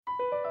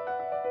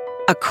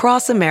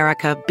Across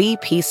America,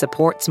 BP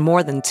supports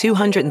more than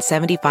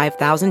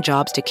 275,000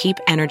 jobs to keep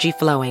energy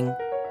flowing.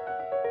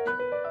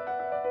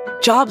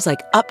 Jobs like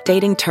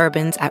updating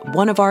turbines at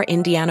one of our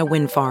Indiana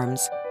wind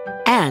farms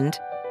and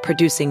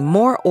producing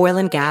more oil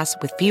and gas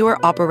with fewer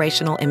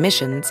operational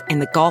emissions in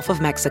the Gulf of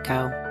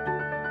Mexico.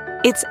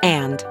 It's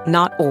and,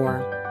 not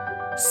or.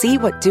 See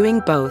what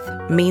doing both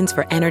means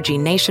for energy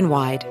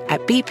nationwide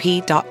at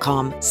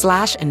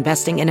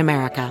bp.com/investing in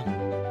America.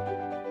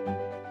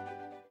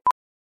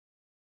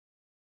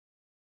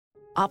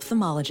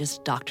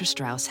 Ophthalmologist Dr.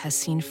 Strauss has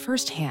seen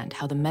firsthand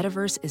how the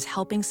metaverse is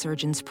helping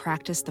surgeons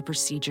practice the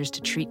procedures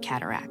to treat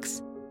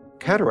cataracts.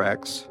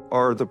 Cataracts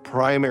are the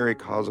primary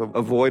cause of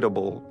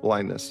avoidable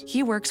blindness.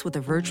 He works with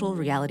a virtual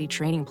reality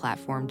training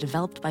platform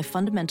developed by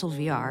Fundamental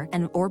VR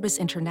and Orbis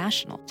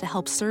International to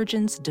help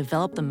surgeons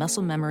develop the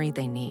muscle memory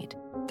they need.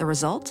 The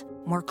result?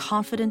 More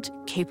confident,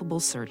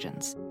 capable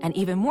surgeons. And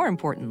even more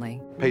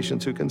importantly,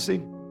 Patients who can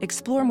see.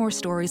 Explore more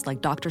stories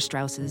like Dr.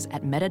 Strauss's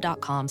at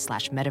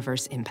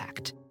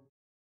meta.com/metaverseimpact.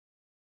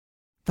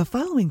 The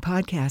following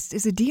podcast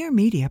is a Dear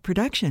Media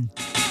production.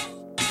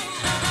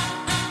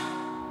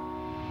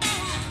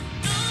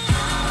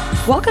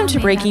 Welcome to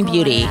Breaking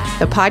Beauty,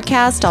 the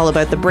podcast all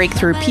about the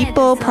breakthrough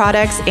people,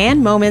 products,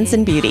 and moments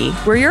in beauty.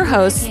 We're your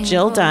hosts,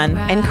 Jill Dunn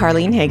and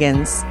Carlene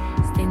Higgins.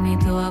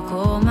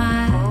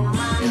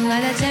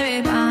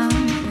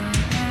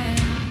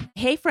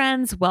 Hey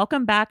friends,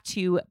 welcome back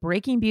to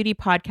Breaking Beauty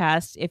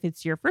podcast. If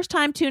it's your first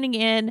time tuning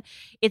in,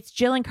 it's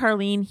Jill and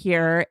Carlene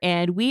here,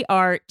 and we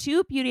are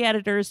two beauty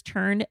editors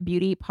turned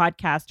beauty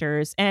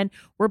podcasters, and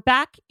we're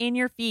back in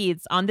your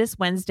feeds on this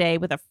Wednesday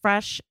with a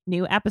fresh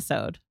new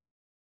episode.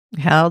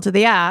 Hell to the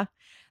yeah.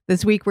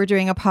 This week, we're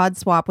doing a pod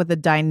swap with a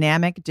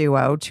dynamic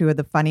duo, two of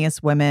the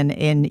funniest women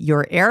in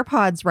your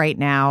AirPods right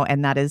now,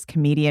 and that is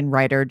comedian,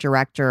 writer,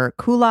 director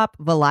Kulap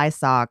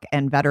Vilaysack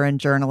and veteran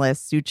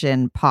journalist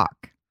SuChin.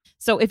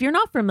 So if you're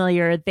not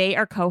familiar, they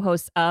are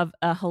co-hosts of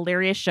a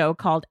hilarious show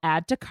called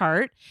Add to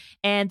Cart,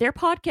 and their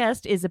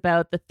podcast is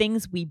about the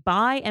things we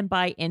buy and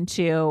buy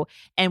into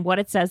and what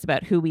it says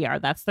about who we are.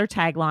 That's their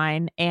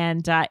tagline,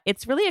 and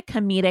it's really a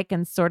comedic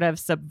and sort of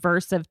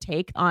subversive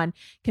take on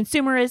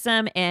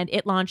consumerism, and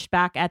it launched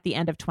back at the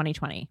end of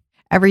 2020.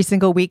 Every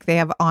single week, they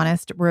have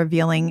honest,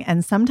 revealing,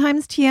 and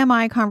sometimes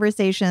TMI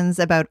conversations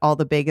about all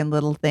the big and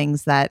little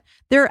things that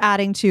they're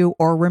adding to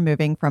or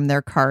removing from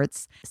their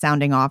carts,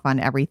 sounding off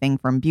on everything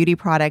from beauty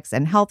products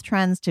and health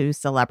trends to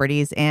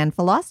celebrities and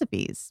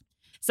philosophies.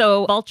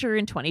 So Vulture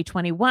in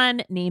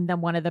 2021 named them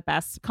one of the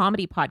best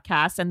comedy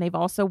podcasts, and they've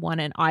also won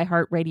an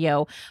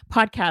iHeartRadio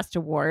podcast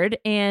award.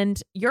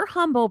 And your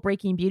humble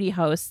Breaking Beauty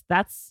host,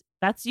 that's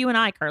you and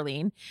I,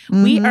 Carlene.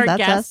 We are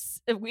guests.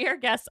 We are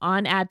guests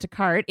on Add to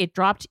Cart. It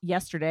dropped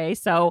yesterday,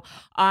 so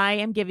I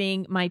am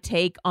giving my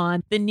take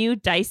on the new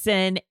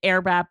Dyson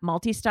Airwrap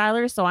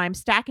Multi-Styler. So I'm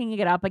stacking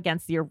it up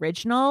against the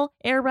original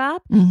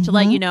Airwrap to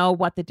let you know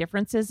what the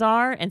differences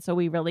are, and so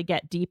we really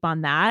get deep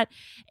on that.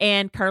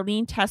 And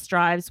Carlene test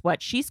drives what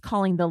she's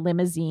calling the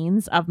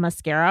limousines of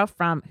mascara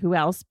from who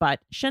else but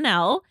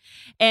Chanel.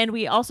 And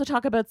we also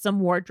talk about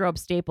some wardrobe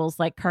staples.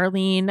 Like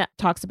Carlene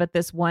talks about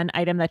this one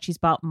item that she's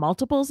bought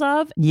multiples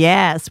of.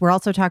 Yes, we're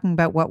also talking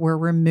about what we're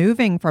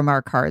removing from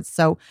our carts.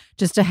 So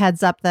just a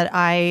heads up that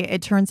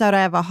it turns out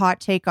I have a hot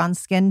take on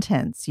skin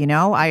tints. You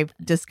know, I've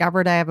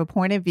discovered I have a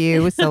point of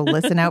view. So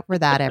listen out for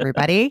that,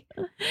 everybody.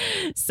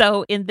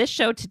 So in this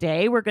show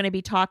today, we're going to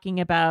be talking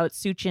about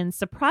SuChin's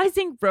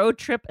surprising road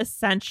trip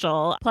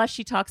essential. Plus,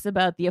 she talks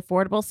about the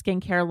affordable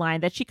skincare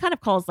line that she kind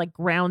of calls like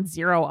ground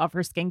zero of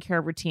her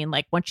skincare routine.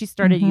 Like when she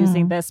started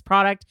using this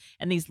product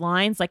and these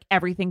lines, like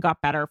everything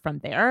got better from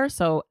there.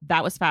 So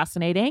that was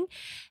fascinating.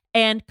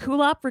 And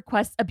Kulap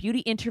requests a beauty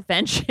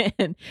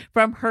intervention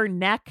from her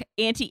neck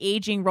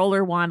anti-aging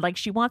roller wand. Like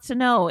she wants to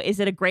know, is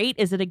it a great?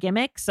 Is it a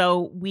gimmick?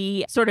 So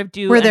we sort of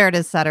do. We're there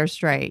to set her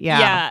straight. Yeah.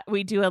 Yeah.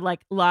 We do a like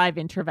live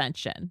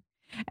intervention.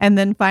 And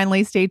then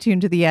finally, stay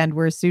tuned to the end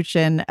where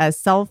SuChin, a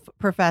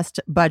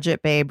self-professed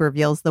budget babe,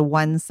 reveals the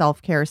one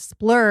self-care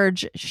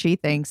splurge she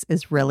thinks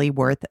is really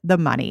worth the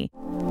money.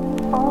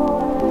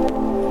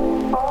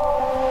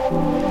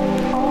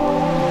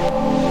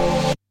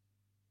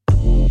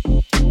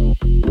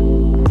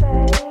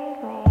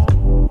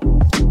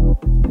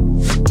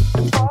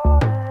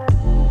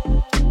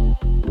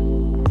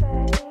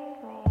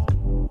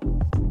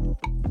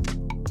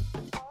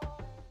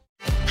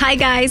 Hi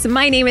guys,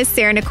 my name is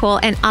Sarah Nicole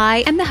and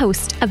I am the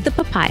host of the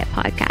Papaya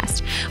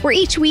Podcast, where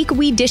each week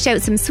we dish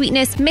out some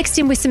sweetness mixed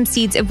in with some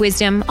seeds of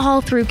wisdom, all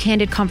through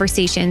candid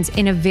conversations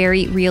in a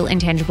very real and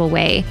tangible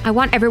way. I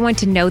want everyone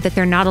to know that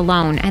they're not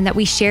alone and that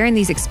we share in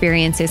these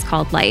experiences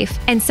called life.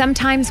 And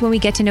sometimes when we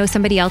get to know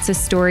somebody else's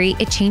story,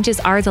 it changes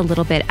ours a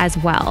little bit as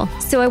well.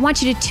 So I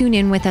want you to tune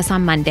in with us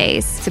on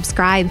Mondays,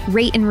 subscribe,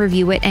 rate and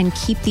review it, and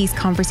keep these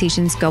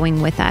conversations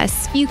going with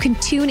us. You can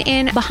tune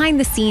in behind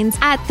the scenes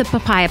at the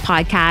Papaya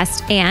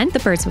Podcast and the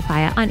Birds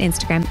Papaya on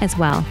Instagram as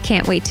well.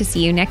 Can't wait to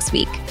see you next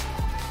week.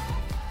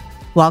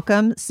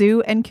 Welcome, Sue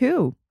and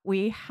Koo.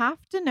 we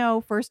have to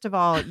know, first of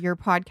all, your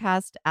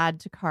podcast Add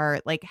to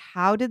Cart. Like,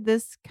 how did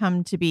this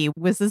come to be?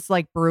 Was this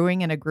like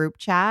brewing in a group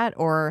chat,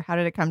 or how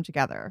did it come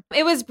together?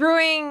 It was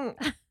brewing.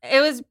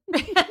 It was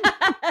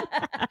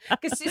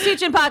because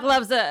SuChin Pod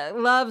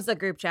loves a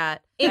group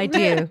chat. I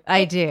do.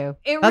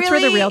 That's where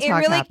the real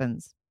talk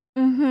happens.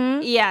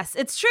 Mm-hmm. Yes,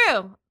 it's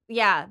true.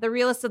 Yeah, the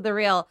realest of the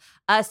real.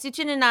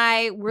 SuChin and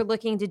I were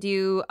looking to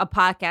do a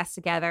podcast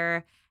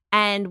together,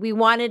 and we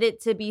wanted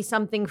it to be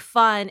something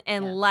fun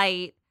and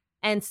light.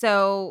 And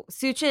so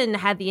SuChin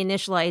had the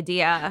initial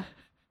idea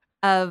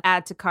of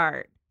Add to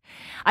Cart.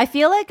 I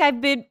feel like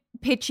I've been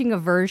pitching a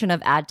version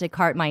of Add to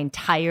Cart my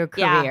entire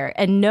career,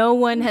 and no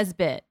one has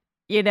bit.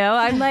 You know,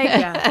 I'm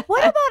like,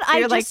 what about So I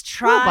you're like, just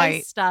try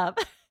 "Bite." stuff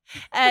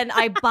and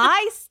I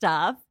buy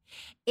stuff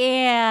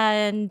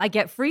and I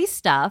get free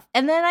stuff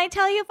and then I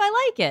tell you if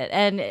I like it.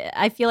 And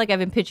I feel like I've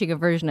been pitching a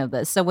version of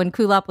this. So when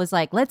Kulap was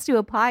like, let's do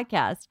a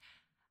podcast,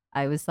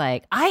 I was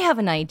like, I have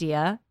an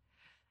idea.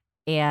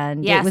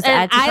 And it was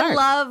Add to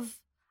Cart.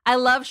 I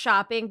love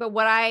shopping, but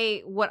what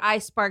I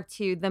sparked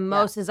to the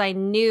most is I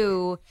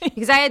knew,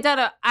 because I had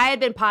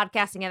been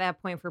podcasting at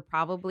that point for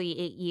probably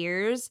 8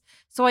 years.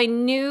 So I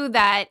knew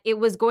that it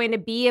was going to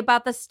be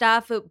about the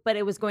stuff, but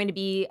it was going to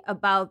be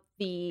about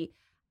the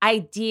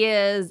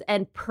ideas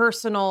and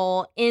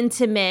personal,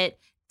 intimate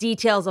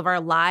details of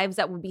our lives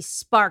that would be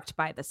sparked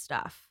by the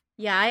stuff.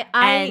 Yeah,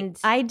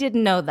 I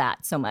didn't know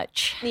that so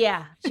much.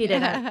 Yeah, she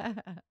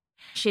didn't.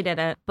 She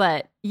didn't.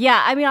 But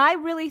yeah, I mean, I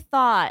really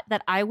thought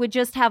that I would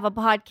just have a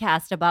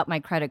podcast about my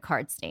credit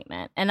card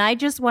statement. And I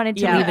just wanted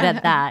to leave it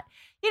at that.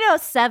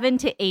 7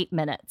 to 8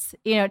 minutes,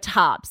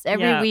 tops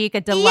every week,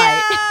 a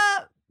delight. Yeah,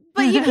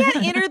 but you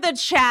can't enter the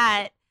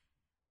chat.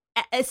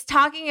 It's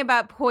talking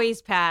about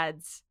poise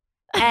pads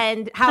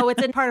and how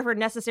it's in part of her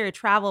necessary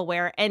travel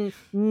wear and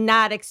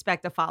not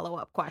expect a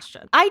follow-up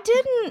question.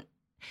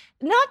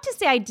 Not to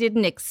say I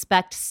didn't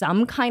expect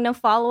some kind of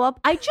follow-up.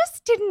 I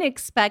just didn't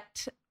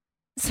expect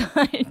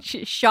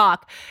such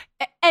shock.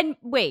 And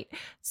wait,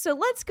 so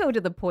let's go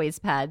to the poise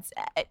pads.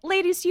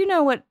 Ladies, you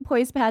know what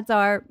poise pads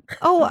are?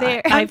 Oh,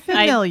 I'm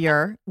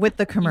familiar with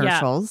the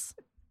commercials.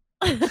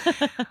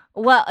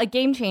 Well, a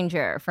game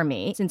changer for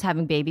me since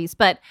having babies.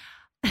 But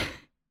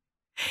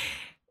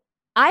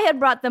I had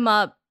brought them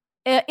up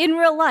in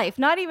real life,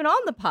 not even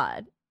on the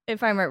pod,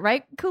 if I'm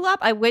right, Kulap?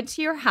 I went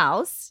to your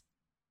house.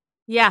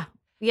 Yeah.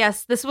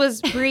 Yes, this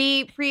was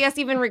pre us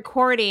even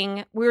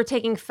recording. We were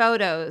taking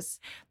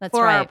photos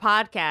for our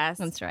podcast.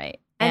 That's right.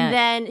 And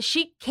then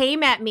she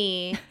came at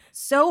me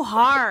so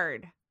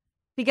hard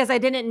because I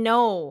didn't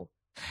know.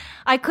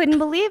 I couldn't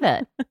believe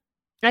it.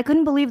 I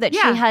couldn't believe that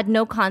she had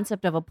no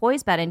concept of a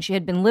poise pad and she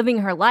had been living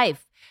her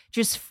life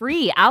just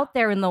free out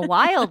there in the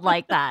wild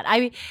like that.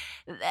 And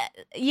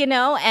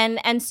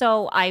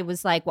so I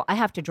was like, well, I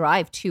have to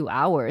drive 2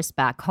 hours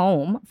back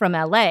home from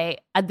LA.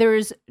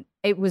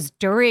 It was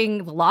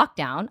during the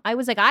lockdown. I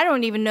was like, I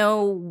don't even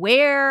know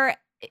where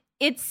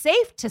it's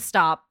safe to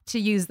stop to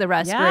use the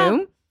restroom.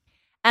 Yeah.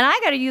 And I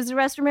got to use the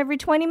restroom every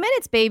 20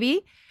 minutes,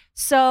 baby.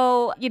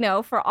 So,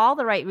 for all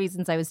the right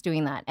reasons, I was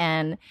doing that.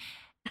 And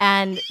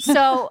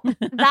so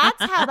that's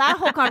how that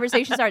whole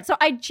conversation started. So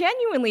I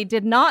genuinely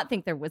did not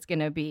think there was going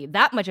to be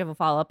that much of a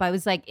follow-up. I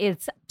was like,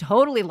 it's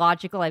totally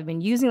logical. I've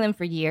been using them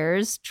for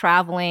years,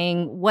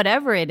 traveling,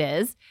 whatever it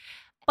is.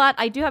 But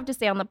I do have to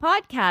say on the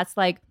podcast,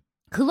 like,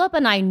 Kulap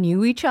and I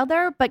knew each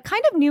other, but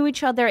kind of knew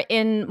each other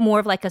in more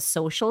of like a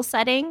social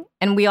setting.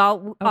 And we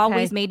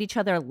always made each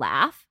other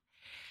laugh.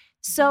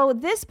 So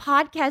this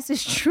podcast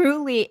is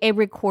truly a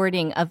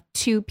recording of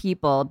two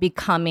people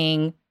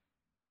becoming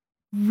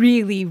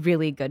really,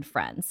 really good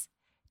friends.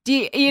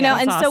 And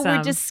awesome. So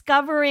we're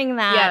discovering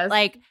that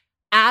like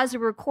as a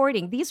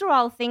recording. These are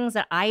all things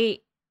that I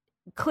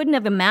couldn't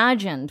have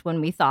imagined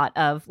when we thought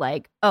of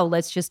like, oh,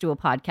 let's just do a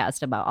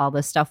podcast about all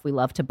the stuff we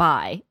love to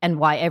buy and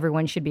why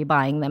everyone should be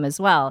buying them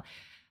as well.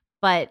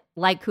 But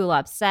like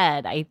Kulap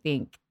said, I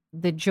think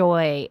the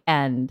joy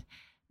and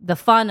the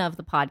fun of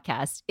the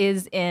podcast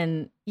is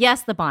in,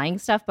 yes, the buying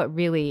stuff, but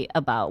really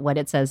about what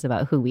it says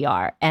about who we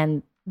are.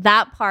 And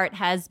that part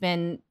has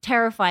been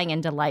terrifying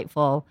and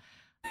delightful.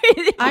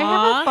 I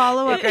have a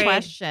follow-up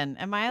question.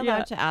 Am I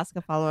allowed to ask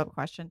a follow-up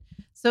question?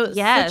 So,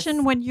 yes.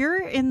 SuChin, when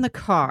you're in the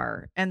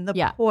car and the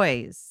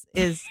poise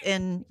is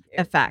in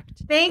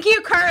effect. Thank you,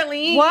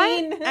 Carlene.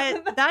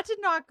 What? That did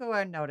not go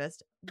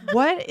unnoticed.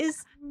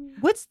 What's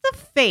the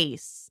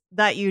face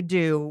that you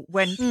do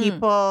when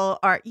people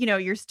are,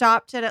 you're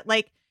stopped at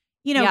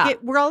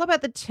we're all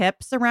about the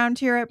tips around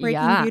here at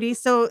Breaking Beauty.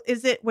 So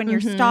is it when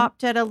you're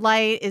stopped at a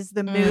light, is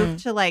the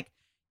move to like,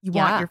 you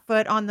want your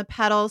foot on the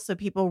pedal so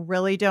people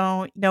really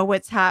don't know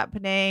what's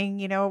happening?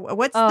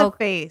 What's the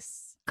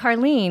face?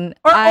 Carlene.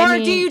 Or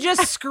do you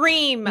just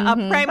scream, a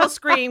primal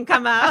scream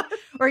come out?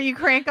 Or you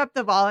crank up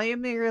the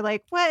volume and you're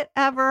like,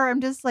 whatever,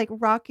 I'm just like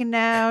rocking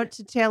out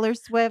to Taylor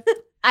Swift.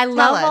 I Tell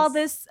love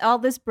us. all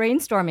this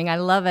brainstorming. I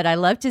love it. I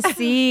love to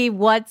see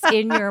what's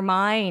in your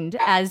mind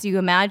as you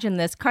imagine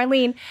this.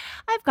 Carlene,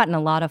 I've gotten a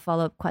lot of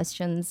follow-up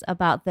questions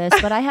about this,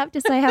 but I have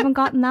to say I haven't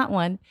gotten that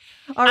one.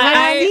 All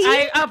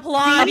right. I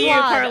applaud you,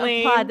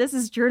 Carlene. Applaud. This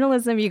is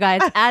journalism, you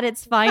guys, at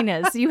its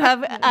finest. You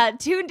have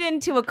tuned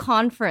into a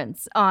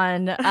conference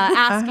on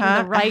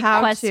asking the right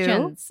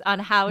questions on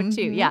how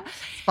to. Yeah.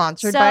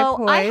 Sponsored by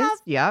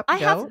Poise. I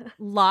have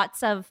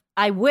lots of,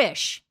 I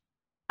wish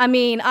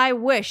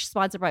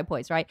sponsored by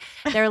Poise, right?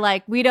 They're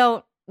like, we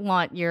don't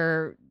want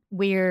your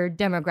weird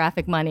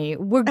demographic money.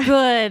 We're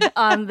good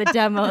on the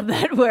demo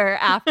that we're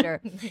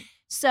after.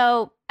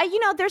 So,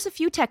 there's a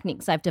few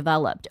techniques I've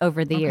developed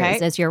over the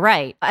years, as you're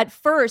right. At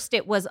first,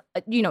 it was,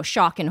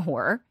 shock and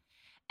horror.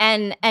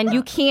 And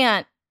you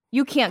can't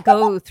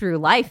go through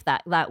life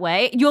that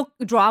way. You'll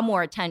draw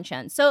more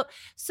attention. So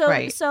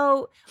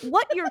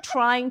what you're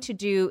trying to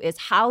do is,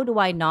 how do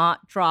I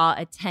not draw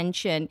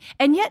attention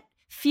and yet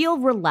feel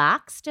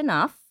relaxed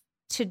enough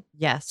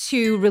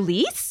to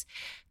release?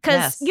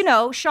 Because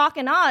shock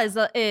and awe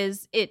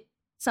is it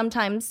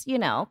sometimes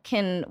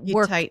can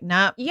work. Tighten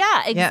up.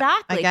 Yeah,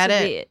 exactly. I get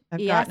it.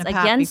 I've gotten a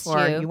pat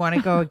before. You want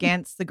to go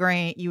against the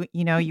grain.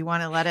 You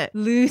want to let it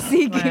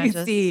loosey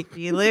goosey.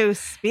 Be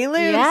loose. Be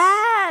loose.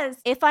 Yes.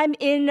 If I'm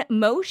in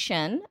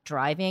motion,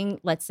 driving,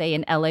 let's say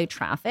in LA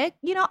traffic,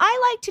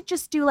 I like to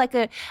just do like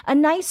a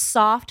nice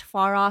soft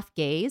far off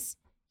gaze.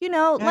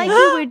 Like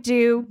you would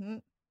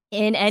do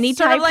in any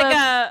sort type of like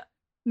of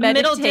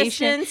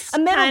meditation, a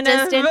middle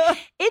distance.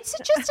 It's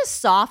just a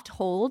soft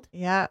hold.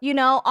 Yeah.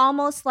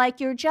 Almost like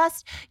you're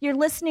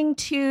listening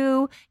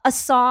to a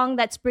song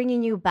that's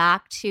bringing you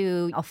back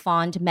to a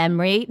fond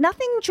memory.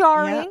 Nothing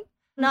jarring.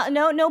 Yeah.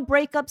 No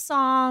breakup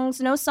songs.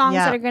 No songs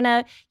that are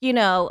gonna, get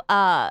no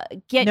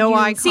you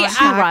eye contact,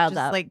 riled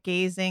just up. like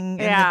gazing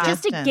in the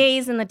distance. Just a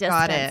gaze in the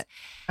distance. Got it.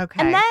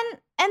 Okay.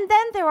 And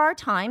then there are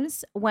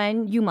times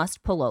when you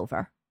must pull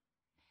over.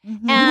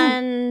 Mm-hmm.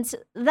 And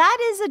that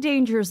is a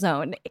danger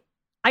zone.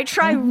 I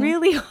try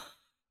really hard.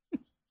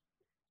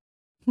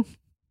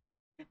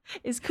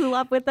 Is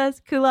Kulap with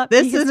us? Kulap,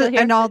 this is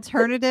an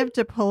alternative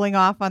to pulling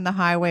off on the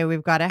highway.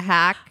 We've got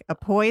a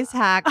Poise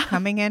hack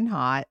coming in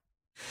hot.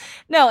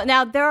 No,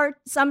 now there are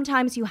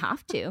sometimes you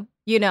have to,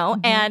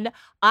 and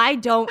I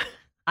don't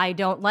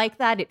like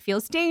that. It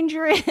feels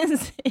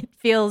dangerous. It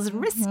feels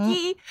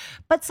risky,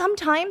 but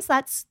sometimes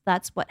that's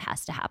what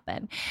has to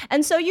happen.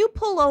 And so you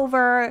pull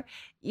over.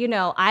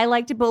 I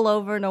like to pull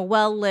over in a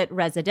well-lit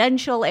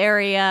residential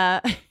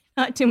area,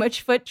 not too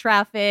much foot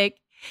traffic.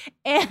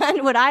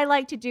 And what I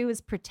like to do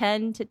is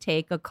pretend to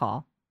take a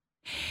call.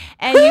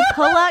 And you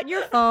pull out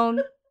your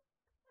phone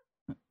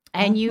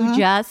and you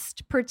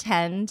just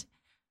pretend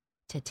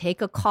to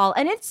take a call.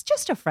 And it's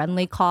just a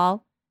friendly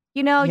call.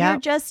 You're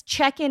just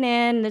checking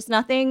in. There's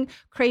nothing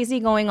crazy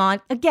going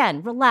on.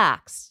 Again,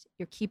 relaxed.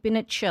 You're keeping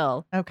it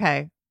chill.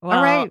 Okay. Well,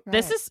 all right.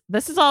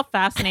 This is all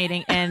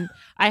fascinating, and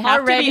I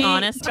have to be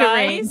honest,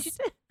 guys.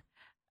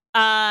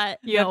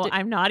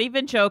 I'm not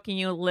even joking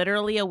you.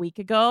 Literally a week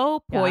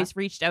ago, Poise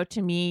reached out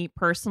to me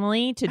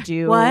personally to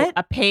do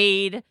a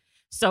paid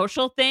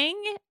social thing,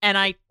 and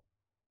I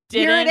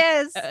didn't.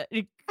 Here it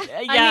is.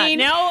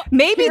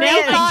 Maybe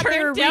they thought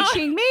they were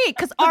reaching me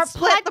because our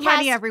split the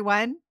money,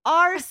 everyone.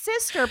 Our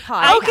sister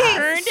podcast. Okay,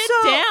 turned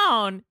it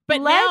down,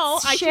 but now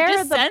I should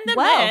just send them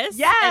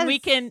this, and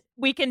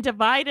we can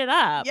divide it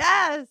up.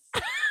 Yes.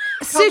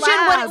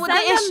 SuChin, what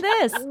send them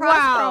this.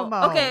 Wow.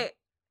 Promo. Okay.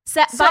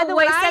 By the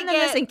way, send them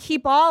this and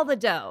keep all the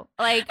dough.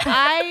 Like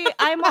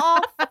I'm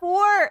all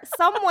for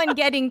someone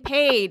getting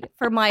paid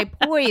for my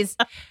Poise,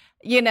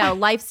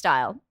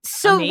 lifestyle.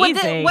 So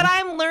what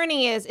I'm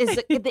learning is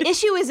the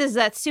issue is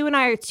that Sue and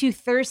I are too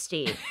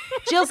thirsty.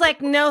 Jill's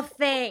like, no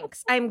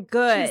thanks, I'm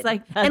good. She's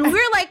like, and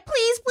we're like,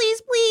 please,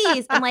 please,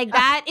 please. I'm like,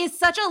 that is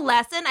such a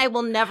lesson I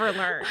will never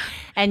learn.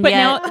 But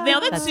now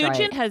that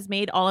SuChin has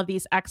made all of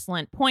these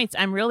excellent points,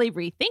 I'm really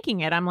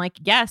rethinking it. I'm like,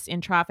 yes,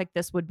 in traffic,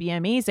 this would be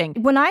amazing.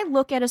 When I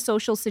look at a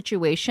social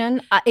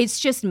situation, it's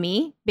just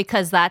me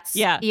because that's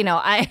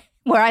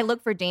where I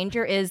look for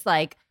danger is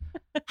like,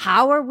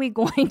 how are we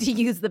going to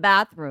use the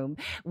bathroom?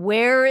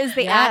 Where is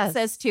the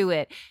access to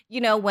it?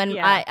 When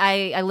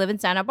I live in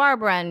Santa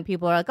Barbara and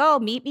people are like, oh,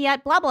 meet me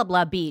at blah, blah,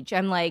 blah beach.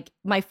 I'm like,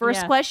 my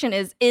first question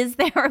is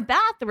there a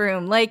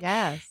bathroom? Like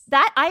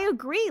that, I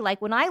agree. Like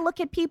when I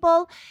look at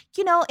people,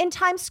 in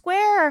Times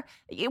Square,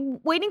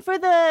 waiting for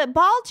the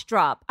ball to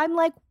drop, I'm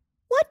like,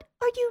 what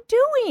are you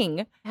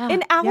doing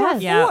in hour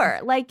 4?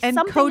 Like, and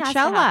something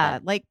Coachella, has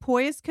to like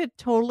Poise could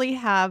totally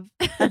have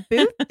a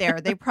booth there.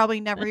 They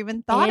probably never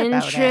even thought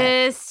about it.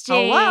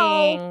 Interesting.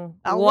 Hello.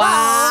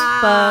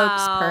 Wow.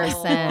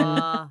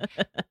 Spokesperson.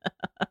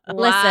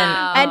 Listen,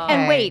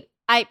 and wait.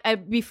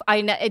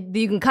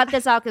 You can cut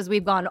this out because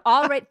we've gone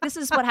all right. This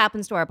is what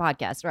happens to our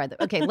podcast, right?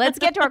 Okay, let's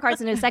get to our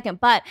cards in a second.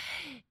 But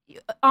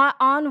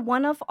on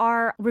one of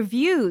our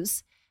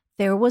reviews,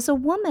 there was a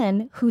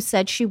woman who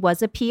said she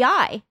was a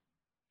PI.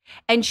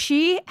 And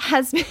she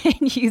has been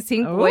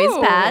using boys'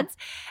 pads.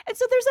 And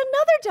so there's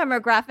another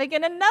demographic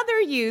and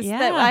another use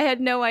that I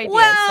had no idea.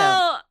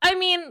 Well, I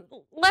mean,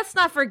 let's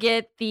not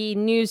forget the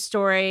news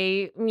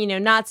story,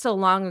 not so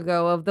long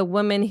ago of the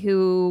woman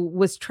who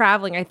was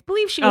traveling. I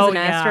believe she was an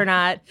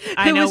astronaut.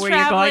 I know where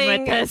you're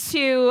going with this.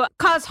 To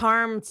cause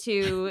harm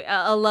to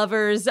a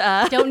lover's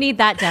don't need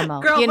that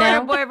demo. Girlfriend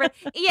or boyfriend.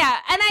 Yeah.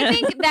 And I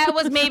think that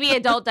was maybe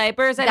adult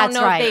diapers. I don't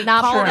know if they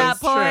not call that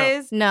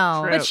poise. poise.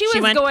 No. But she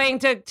was going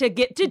to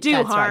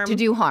do harm. Right, to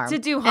do harm. To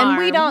do harm. And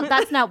we don't,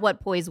 that's not what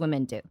poise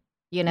women do.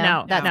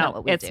 No, that's not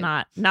what we do. It's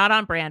not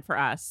on brand for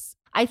us.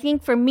 I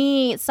think for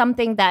me,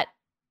 something that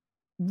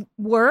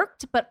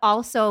worked, but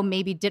also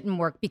maybe didn't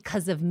work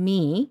because of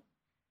me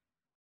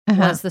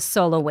was the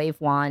Solo Wave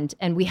wand.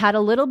 And we had a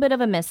little bit of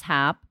a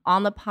mishap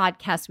on the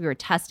podcast. We were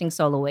testing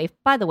Solo Wave.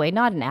 By the way,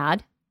 not an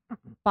ad,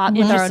 bought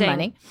with our own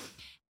money.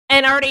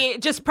 And already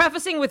just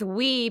prefacing with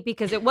we,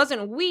 because it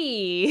wasn't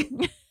we.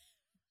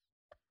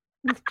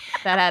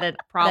 That had a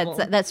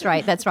problem. That's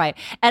right.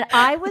 And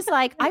I was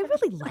like, I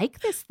really like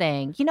this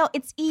thing.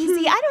 It's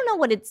easy. I don't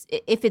know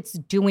if it's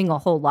doing a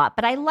whole lot,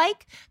 but I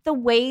like the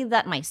way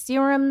that my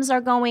serums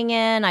are going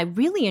in. I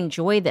really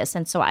enjoy this.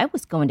 And so I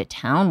was going to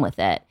town with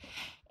it.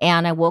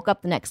 And I woke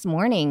up the next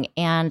morning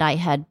and I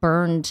had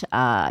burned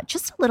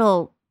just a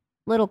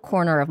little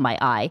corner of my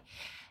eye.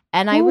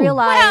 And I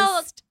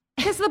realized...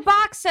 Because the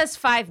box says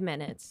 5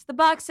 minutes. The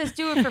box says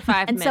do it for 5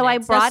 minutes. And so I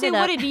brought it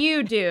up. What did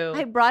you do?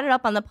 I brought it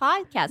up on the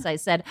podcast. I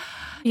said,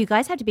 you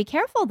guys had to be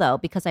careful, though,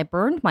 because I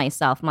burned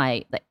myself,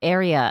 the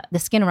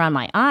skin around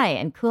my eye.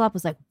 And Kulap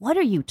was like, what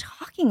are you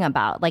talking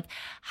about? Like,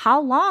 how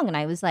long? And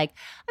I was like,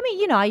 I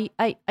mean,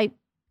 I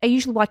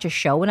usually watch a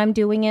show when I'm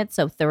doing it.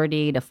 So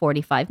 30 to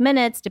 45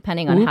 minutes,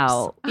 depending on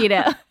how,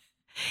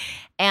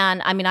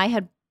 And I mean,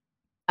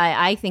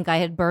 I think I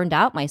had burned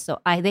out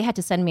they had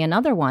to send me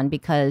another one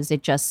because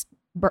it just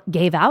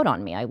gave out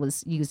on me. I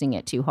was using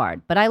it too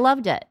hard, but I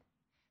loved it.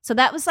 So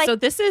that was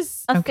this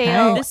is a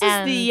fail. This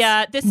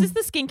is the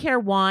skincare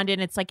wand,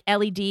 and it's like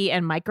LED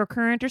and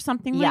microcurrent or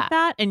something like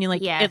that. And you're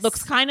like, it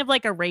looks kind of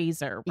like a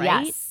razor,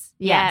 right?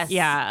 Yes.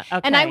 Yeah.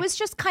 Okay. And I was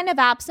just kind of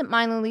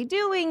absentmindedly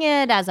doing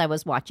it as I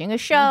was watching a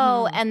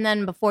show, and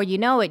then before you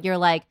know it, you're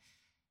like,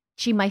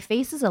 gee, my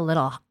face is a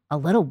little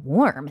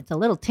warm. It's a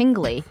little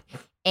tingly,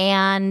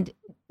 and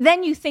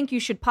then you think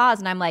you should pause,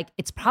 and I'm like,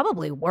 it's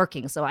probably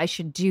working, so I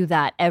should do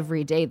that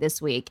every day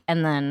this week.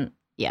 And then,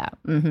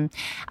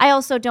 I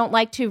also don't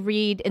like to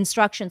read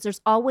instructions.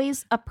 There's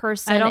always a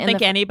person. I don't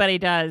think anybody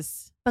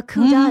does. But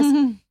Ku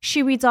does.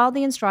 She reads all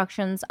the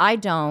instructions. I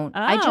don't.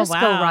 I just go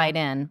right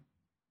in.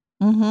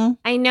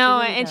 I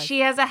know, really and does.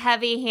 she has a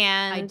heavy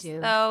hand. I do.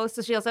 Though,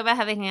 so she also have a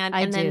heavy hand.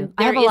 I and do. then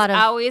I there have a lot is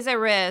of- always a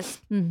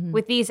risk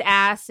with these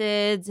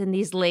acids and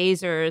these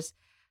lasers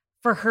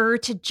for her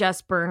to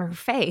just burn her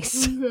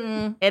face.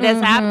 It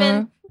has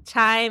happened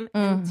time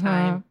and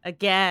time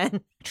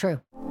again. True.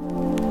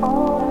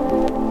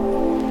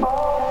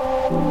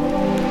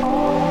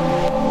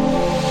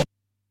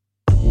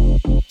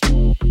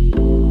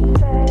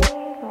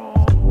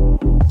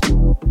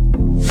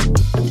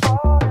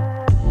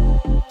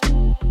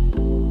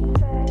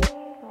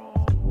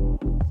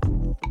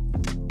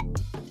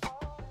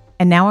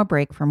 And now a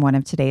break from one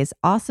of today's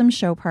awesome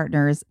show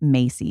partners,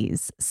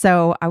 Macy's.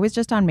 So I was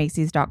just on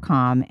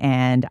Macy's.com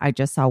and I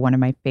just saw one of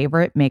my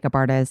favorite makeup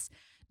artists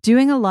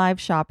doing a live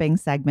shopping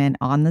segment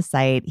on the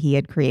site. He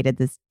had created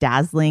this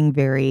dazzling,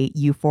 very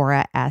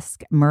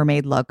Euphoria-esque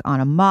mermaid look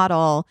on a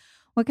model.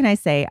 What can I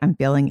say? I'm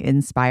feeling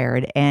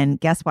inspired. And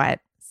guess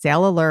what?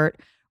 Sale alert.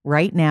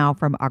 Right now,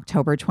 from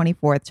October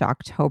 24th to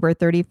October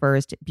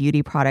 31st,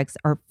 beauty products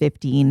are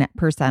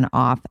 15%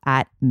 off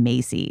at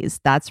Macy's.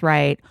 That's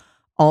right.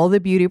 All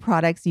the beauty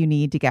products you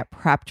need to get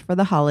prepped for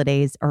the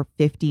holidays are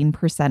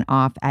 15%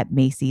 off at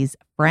Macy's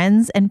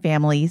Friends and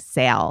Family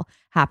sale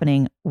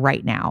happening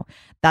right now.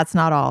 That's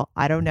not all.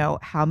 I don't know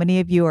how many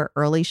of you are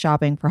early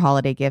shopping for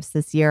holiday gifts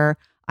this year.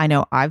 I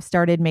know I've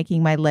started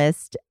making my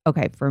list.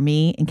 Okay, for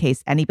me, in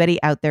case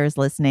anybody out there is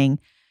listening,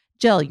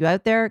 Jill, you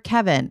out there?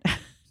 Kevin,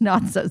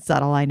 not so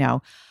subtle, I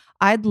know.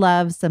 I'd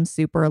love some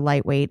super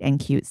lightweight and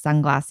cute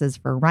sunglasses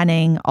for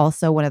running.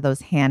 Also, one of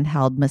those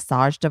handheld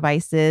massage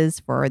devices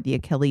for the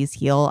Achilles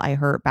heel I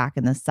hurt back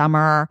in the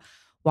summer.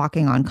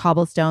 Walking on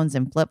cobblestones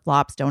and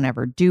flip-flops, don't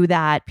ever do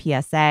that.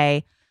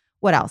 PSA.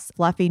 What else?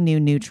 Fluffy new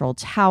neutral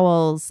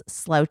towels,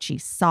 slouchy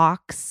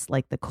socks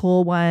like the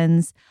cool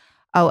ones.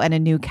 Oh, and a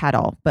new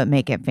kettle, but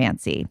make it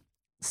fancy.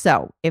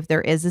 So if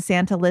there is a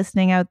Santa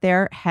listening out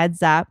there,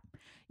 heads up.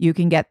 You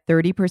can get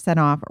 30%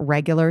 off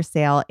regular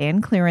sale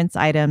and clearance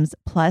items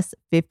plus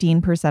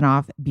 15%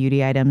 off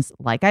beauty items.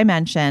 Like I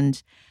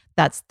mentioned,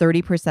 that's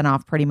 30%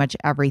 off pretty much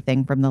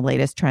everything from the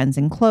latest trends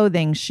in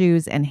clothing,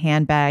 shoes, and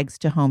handbags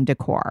to home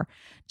decor.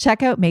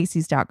 Check out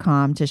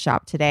Macy's.com to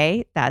shop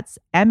today. That's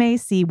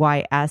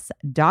MACYS.com.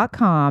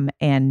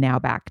 And now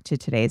back to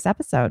today's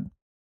episode.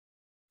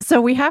 So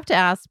we have to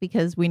ask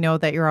because we know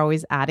that you're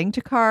always adding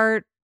to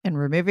cart and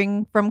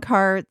removing from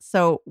cart.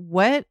 So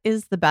what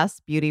is the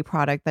best beauty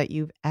product that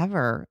you've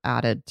ever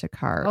added to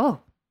cart? Oh,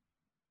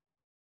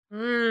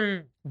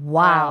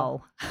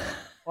 Wow.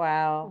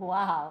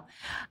 Wow.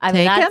 I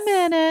mean, Take a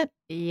minute.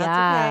 Yeah.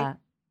 That's okay.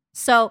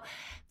 So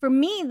for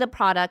me, the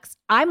products,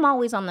 I'm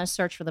always on the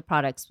search for the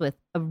products with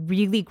a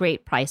really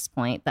great price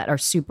point that are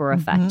super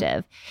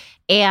effective.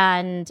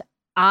 And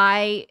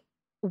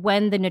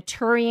when the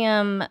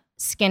Naturium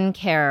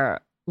skincare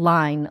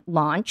line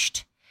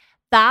launched,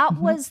 that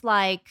was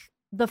like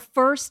the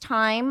first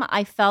time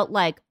I felt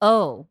like,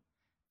 oh,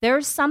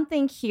 there's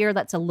something here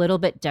that's a little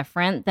bit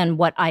different than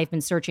what I've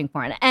been searching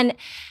for. And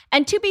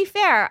to be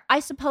fair, I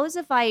suppose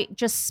if I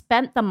just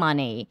spent the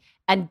money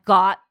and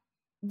got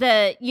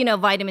the,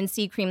 vitamin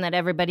C cream that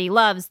everybody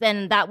loves,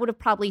 then that would have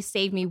probably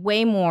saved me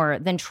way more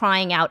than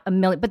trying out a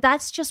million. But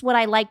that's just what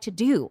I like to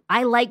do.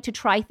 I like to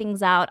try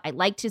things out. I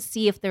like to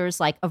see if there's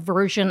like a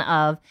version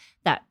of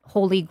that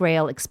holy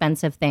grail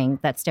expensive thing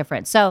that's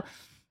different. So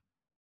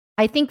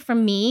I think for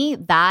me,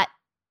 that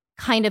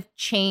kind of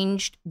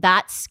changed,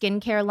 that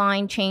skincare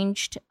line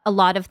changed a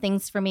lot of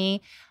things for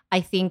me. I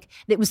think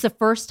it was the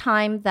first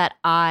time that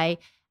I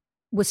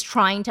was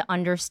trying to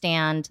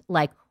understand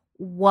like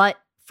what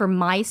for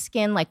my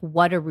skin, like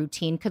what a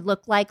routine could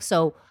look like.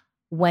 So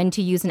when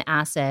to use an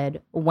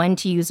acid, when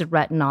to use a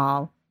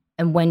retinol,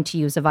 and when to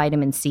use a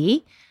vitamin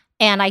C.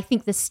 And I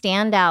think the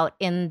standout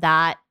in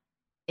that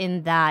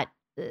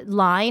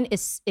line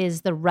is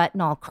the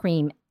retinol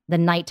cream, the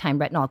nighttime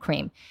retinol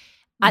cream.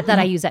 That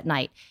I use at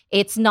night.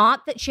 It's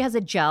not that she has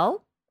a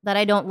gel that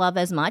I don't love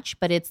as much,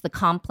 but it's the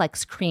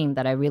complex cream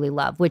that I really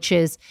love, which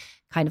is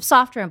kind of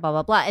softer and blah,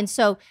 blah, blah. And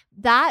so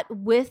that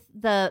with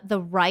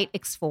the right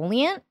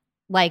exfoliant,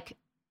 like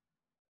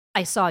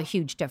I saw a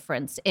huge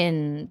difference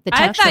in the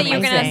texture. I thought you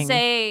were going to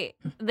say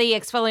the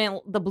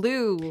exfoliant, the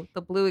blue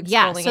exfoliant.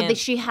 Yeah, so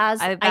she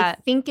has, I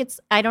think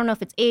I don't know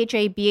if it's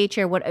AHA,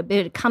 BHA, or what, but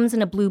it comes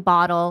in a blue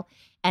bottle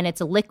and it's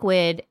a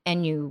liquid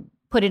and you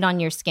put it on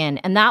your skin.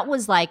 And that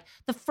was like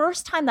the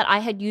first time that I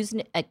had used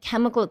a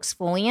chemical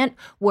exfoliant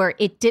where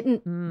it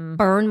didn't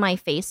burn my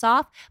face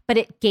off, but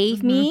it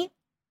gave me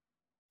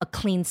a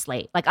clean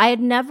slate. Like I had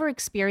never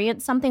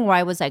experienced something where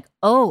I was like,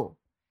 oh,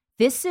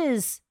 this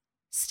is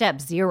step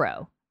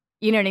 0.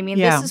 You know what I mean?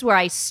 Yeah. This is where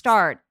I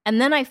start.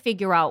 And then I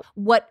figure out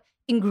what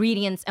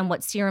ingredients and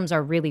what serums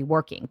are really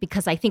working.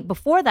 Because I think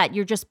before that,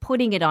 you're just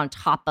putting it on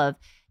top of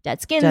dead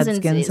skin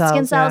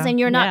cells, and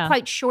you're not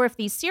quite sure if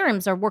these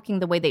serums are working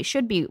the way they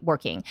should be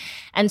working.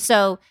 And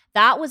so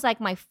that was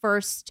like my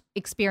first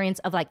experience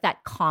of like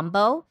that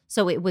combo.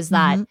 So it was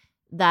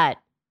that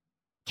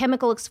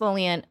chemical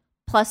exfoliant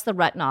plus the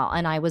retinol.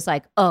 And I was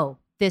like, oh,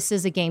 this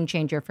is a game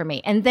changer for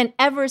me. And then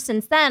ever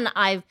since then,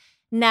 I've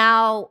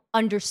now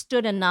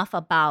understood enough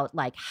about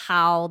like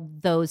how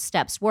those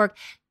steps work.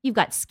 You've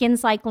got skin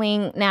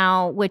cycling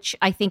now, which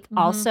I think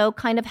also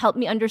kind of helped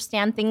me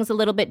understand things a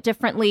little bit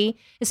differently,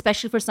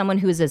 especially for someone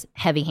who is as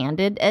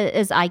heavy-handed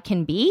as I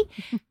can be,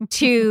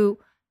 to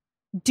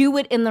do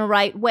it in the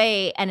right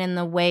way and in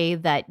the way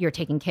that you're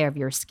taking care of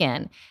your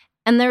skin.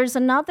 And there's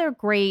another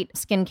great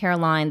skincare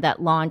line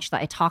that launched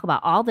that I talk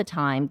about all the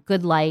time,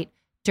 Good Light,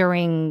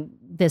 during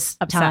this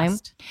time.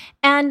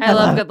 And I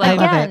love Good Light.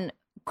 Again,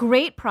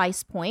 great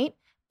price point,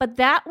 but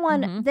that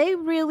one, they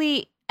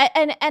really...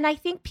 And I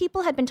think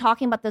people had been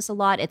talking about this a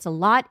lot. It's a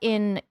lot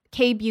in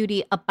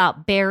K-beauty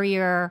about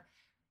barrier,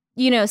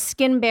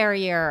 skin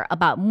barrier,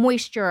 about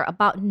moisture,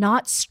 about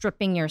not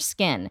stripping your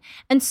skin.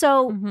 And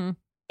so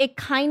it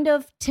kind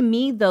of, to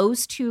me,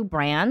 those two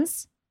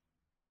brands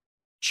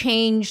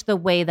change the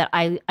way that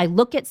I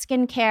look at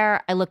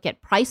skincare, I look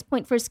at price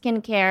point for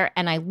skincare,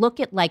 and I look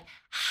at like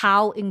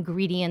how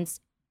ingredients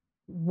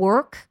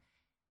work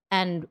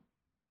and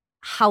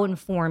how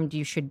informed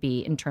you should be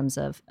in terms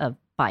of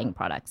buying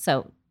products.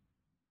 So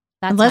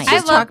that's let's nice.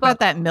 just talk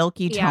about that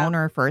milky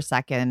toner for a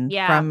second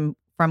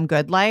from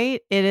Good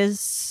Light. It is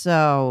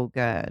so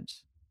good.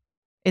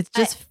 It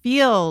just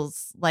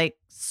feels like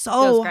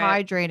so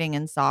hydrating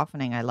and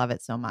softening. I love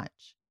it so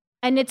much.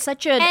 And it's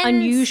such an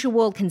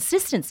unusual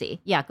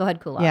consistency. Yeah, go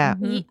ahead, Kulap. Yeah.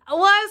 Well,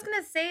 I was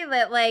going to say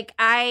that, like,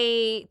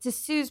 to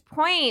Sue's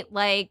point,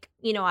 like,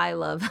 I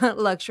love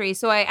luxury.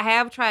 So I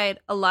have tried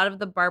a lot of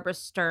the Barbara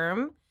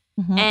Sturm,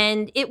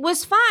 and it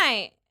was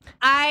fine.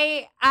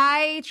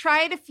 I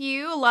tried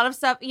a lot of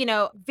stuff,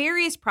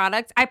 various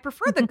products. I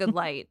prefer the Good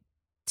Light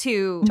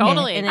to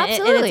Totally. and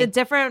Absolutely. it's a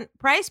different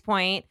price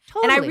point.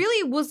 Totally. And I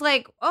really was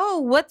like, oh,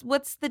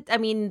 what's the,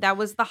 that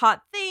was the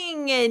hot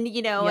thing. And,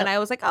 and I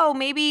was like, oh,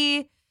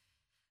 maybe,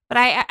 but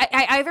I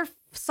either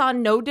saw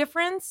no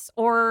difference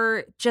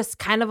or just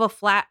kind of a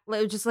flat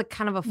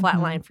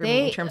line for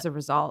me in terms of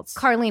results.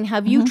 Carlene,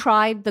 have you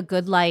tried the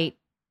Good Light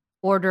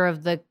Order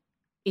of the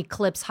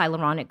Eclipse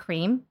Hyaluronic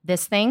Cream?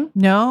 This thing?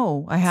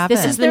 No, I haven't.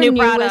 This is the their new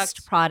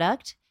newest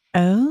product.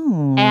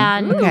 Oh.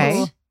 And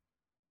okay.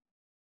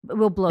 It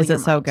will blow Is your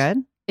it so mind.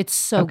 good? It's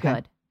so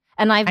good.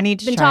 And I've need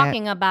to been try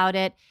talking about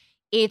it.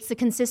 It's the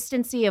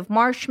consistency of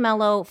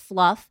marshmallow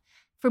fluff.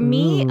 For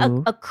me,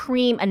 a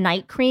cream, a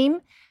night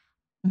cream,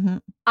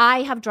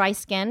 I have dry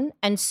skin.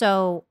 And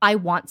so I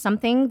want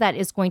something that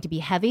is going to be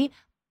heavy.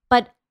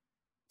 But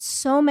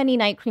so many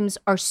night creams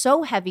are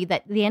so heavy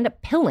that they end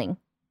up pilling.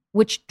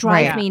 which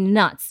drives Right. me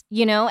nuts,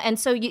 you know? And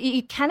so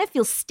you kind of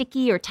feel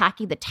sticky or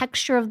tacky, the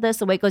texture of this,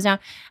 the way it goes down.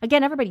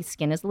 Again, everybody's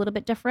skin is a little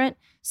bit different.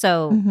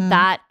 So Mhm.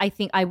 that, I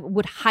think I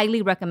would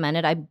highly recommend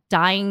it. I'm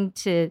dying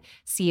to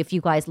see if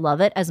you guys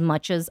love it as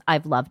much as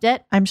I've loved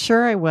it. I'm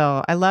sure I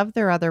will. I love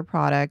their other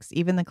products,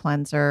 even the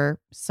cleanser.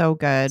 So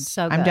good.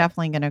 So I'm good.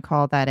 definitely going to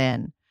call that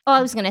in. All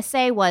I was going to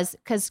say was,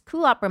 because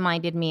Kulap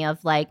reminded me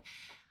of like,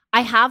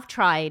 I have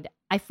tried,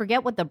 I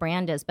forget what the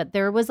brand is, but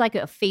there was like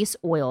a face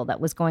oil that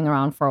was going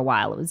around for a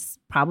while. It was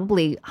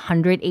probably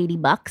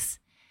 $180.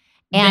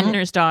 And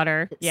Vintner's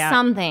daughter. Yeah.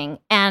 something.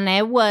 And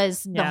it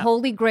was the Yeah.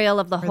 holy grail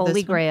of the Or holy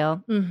this one?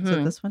 grail. Is Mhm.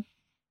 it this one?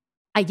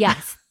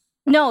 Yes.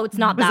 No, it's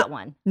not Was that it-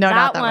 one. No, that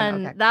not that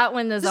one. Okay. That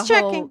one is Just a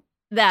whole. checking.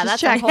 Yeah, Just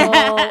that's checking.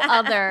 a whole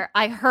other.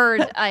 I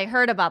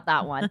heard about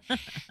that one.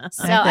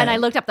 So, and I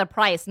looked up the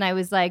price, and I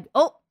was like,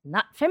 oh,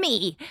 not for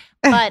me.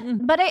 But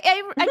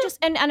I just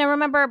and I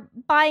remember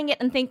buying it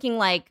and thinking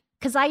like,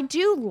 because I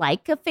do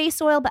like a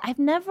face oil, but I've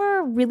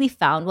never really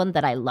found one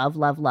that I love.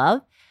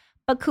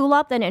 But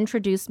Kulap then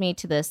introduced me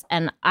to this,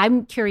 and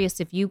I'm curious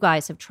if you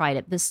guys have tried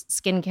it. This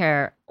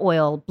skincare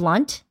oil,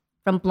 Blunt,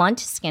 from Blunt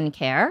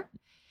Skincare.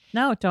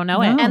 No, don't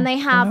know No. it. And they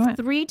don't know have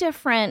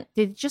it.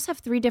 they just have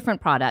 3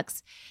 different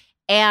products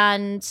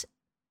and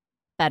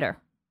better.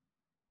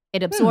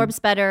 It absorbs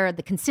better.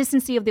 The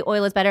consistency of the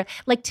oil is better.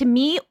 Like to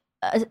me,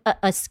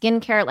 a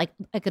skincare, like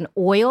an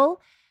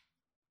oil,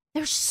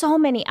 there's so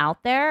many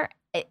out there.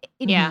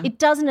 It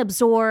doesn't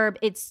absorb.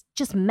 It's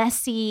just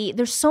messy.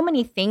 There's so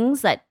many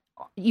things that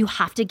you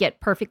have to get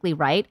perfectly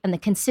right. And the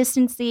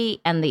consistency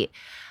and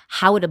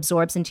how it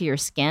absorbs into your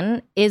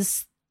skin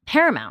is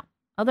paramount.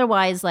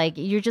 Otherwise, like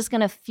you're just going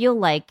to feel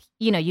like,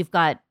 you've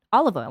got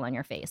olive oil on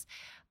your face.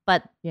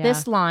 But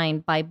this line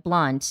by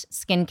Blunt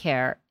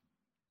Skincare,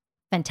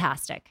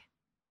 fantastic.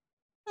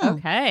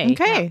 Okay.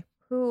 Okay.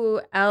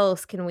 Who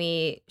else can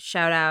we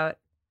shout out?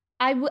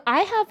 I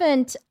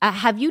haven't.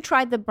 Have you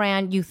tried the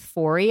brand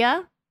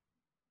Euphoria?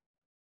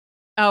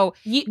 Oh,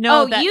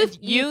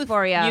 Youthforia.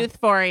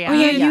 Youthforia. Oh,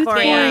 yeah, Youthforia.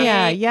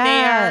 Euphoria.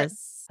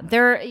 Yes.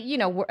 They're,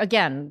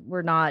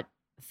 we're not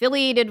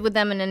affiliated with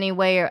them in any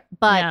way,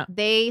 but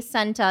they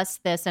sent us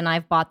this, and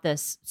I've bought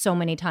this so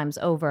many times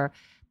over.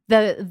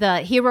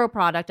 The hero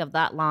product of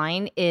that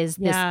line is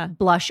this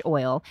blush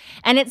oil.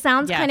 And it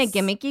sounds kind of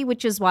gimmicky,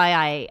 which is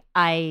why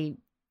I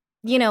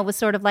was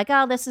sort of like,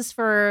 oh, this is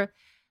for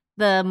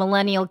the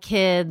millennial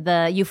kid,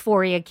 the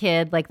Euphoria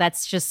kid. Like,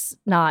 that's just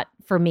not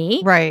for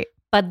me. Right.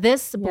 But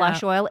this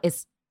blush oil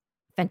is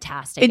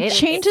fantastic. It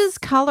changes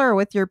color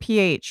with your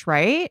pH,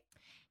 right?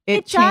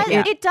 It does.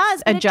 Yeah. It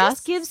does. And it just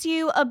Adjusts. gives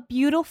you a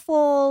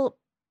beautiful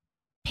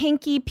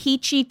pinky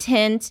peachy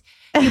tint.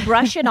 You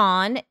brush it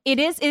on. It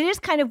is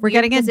kind of We're weird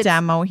getting a 'cause it's-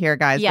 demo here,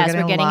 guys. Yes,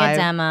 we're getting a live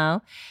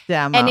demo.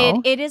 demo.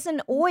 And it is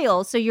an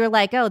oil, so you're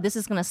like, oh, this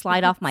is going to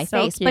slide off my So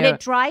face. But cute. it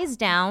dries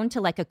down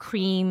to like a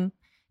cream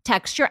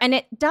texture, and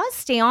it does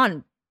stay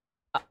on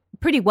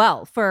pretty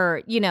well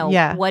for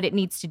what it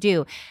needs to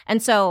do.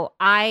 And so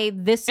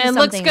this is It looks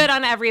something good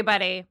on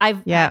everybody. I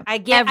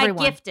everyone.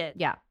 gift it.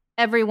 Yeah,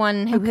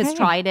 everyone who has Okay.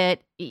 tried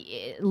it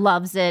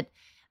loves it.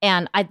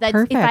 And if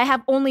Perfect. I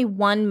have only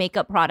one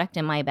makeup product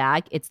in my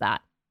bag, it's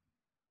that.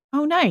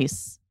 Oh,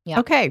 nice. Yeah.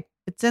 Okay.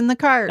 It's in the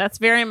cart. That's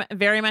very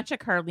much a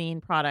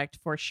Carlene product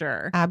for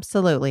sure.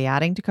 Absolutely.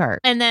 Adding to cart.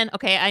 And then,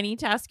 okay, I need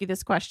to ask you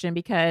this question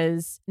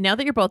because now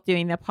that you're both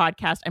doing the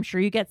podcast, I'm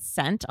sure you get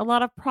sent a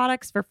lot of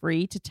products for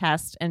free to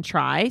test and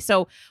try.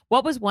 So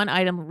what was one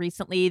item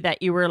recently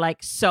that you were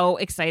like so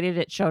excited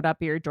it showed up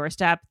at your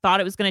doorstep, thought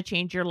it was going to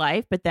change your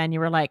life, but then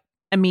you were like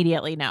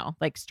immediately no,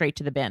 like straight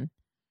to the bin?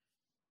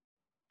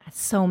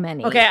 So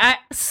many. Okay,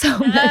 So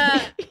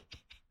many.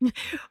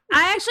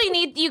 I actually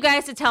need you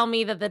guys to tell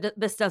me that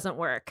this doesn't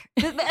work.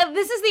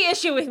 This is the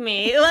issue with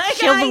me. Like,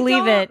 She'll I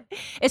believe don't- it,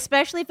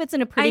 especially if it's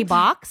in a pretty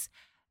box.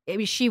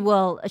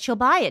 She'll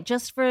buy it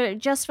just for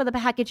the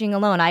packaging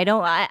alone. I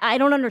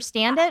don't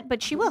understand it,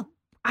 but she will.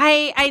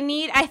 I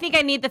think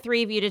I need the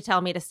 3 of you to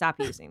tell me to stop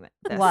using this.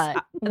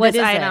 What? This What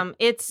is item?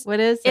 it? What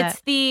is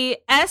It's the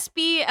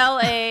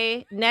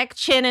SBLA neck,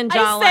 chin, and I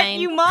jawline sent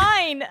you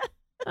mine.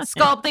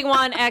 sculpting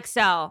wand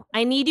XL.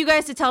 I need you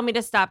guys to tell me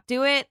to stop.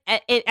 Do it.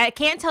 I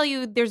can't tell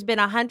you. There's been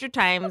 100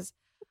 times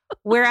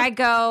where I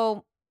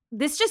go,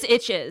 this just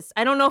itches.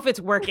 I don't know if it's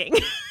working.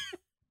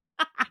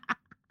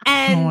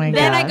 And Oh my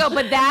then I gosh. go,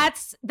 but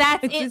that's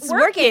It's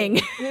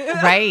working.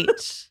 Right.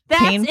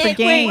 That's Pain for it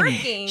gain.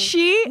 working.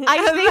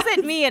 They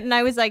sent me it, and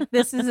I was like,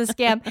 "This is a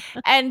scam."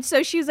 And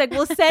so she was like,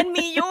 "Well, send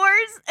me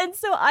yours." And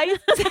so I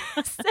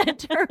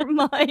sent her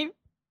mine.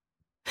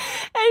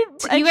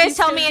 And You guys she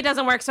tell said- me it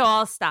doesn't work, so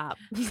I'll stop.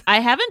 I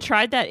haven't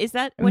tried that. Is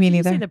that what Me did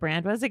you say neither. the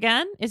brand was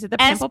again? Is it the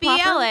pimple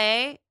popper?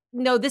 SBLA.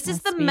 No, this is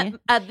SB.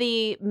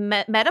 the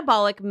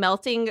metabolic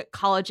melting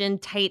collagen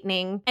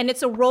tightening. and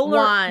it's a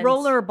Wands.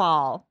 roller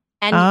ball,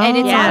 and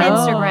it's Yeah. on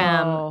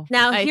Instagram. Oh.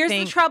 Now, I here's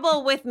think- the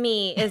trouble with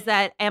me is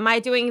that am I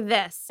doing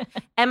this?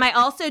 Am I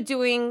also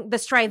doing the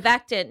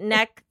strivectant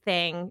neck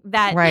thing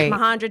that Right.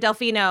 Mahendra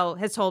Delfino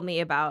has told me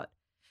about?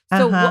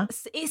 So Uh-huh.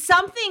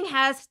 something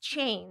has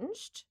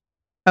changed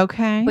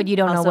Okay. but you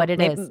don't know Also, what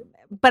it is.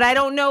 But I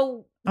don't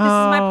know. This is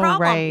my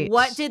problem. Right.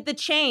 What did the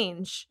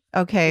change?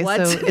 Okay, What?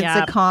 so it's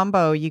Yeah. a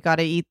combo. You got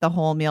to eat the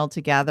whole meal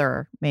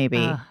together,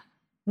 maybe.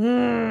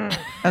 Ugh.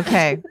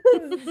 Okay.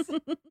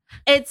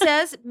 It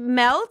says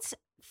melt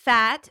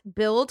fat,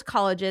 build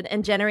collagen,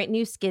 and generate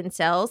new skin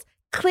cells.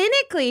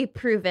 Clinically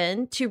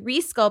proven to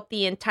resculpt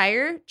the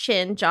entire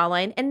chin,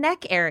 jawline, and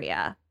neck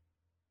area.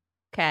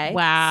 Okay.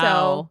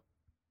 Wow.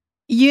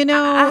 You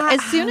know,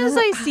 as soon as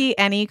I see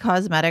any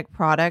cosmetic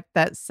product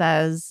that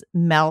says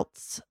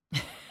melts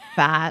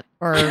fat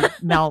or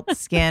melt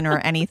skin or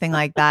anything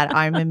like that,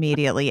 I'm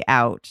immediately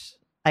out.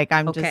 Like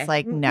I'm Okay. just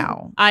like,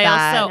 no. I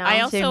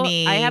That, also to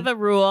me, I have a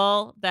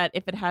rule that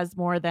if it has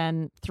more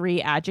than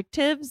 3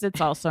 adjectives,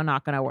 it's also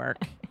not going to work.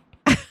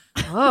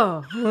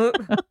 Oh.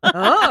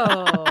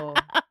 Oh.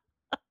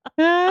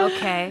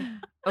 Okay.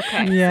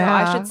 Okay.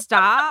 Yeah. So I should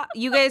stop.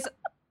 You guys,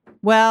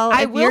 Well,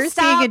 I if will you're seeing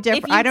stop a if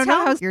different, you I don't know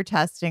tell how me- you're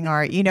testing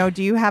art. You know,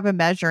 do you have a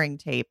measuring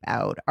tape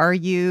out? Are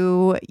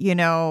you,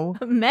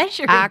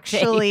 Measure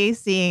actually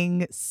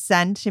seeing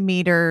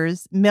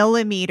centimeters,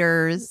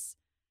 millimeters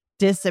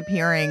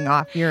disappearing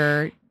off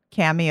your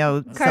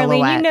cameo Carlene,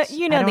 silhouette?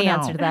 you know I the don't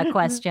answer to that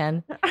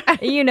question.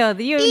 you know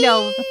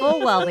full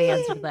well the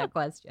answer to that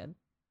question.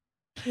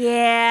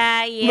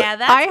 yeah, Look,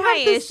 that's I my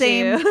have the issue.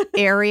 same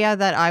area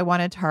that I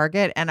want to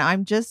target, and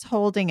I'm just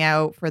holding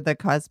out for the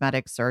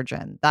cosmetic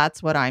surgeon.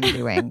 That's what I'm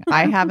doing.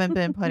 I haven't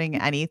been putting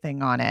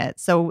anything on it.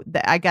 So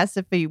I guess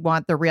if you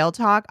want the real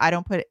talk, I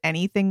don't put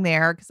anything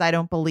there because I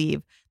don't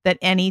believe that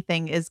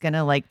anything is going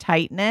to like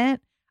tighten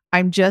it.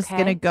 I'm just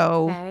going to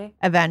go Okay.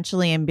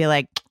 eventually and be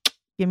like,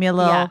 give me a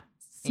little Yeah.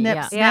 snip,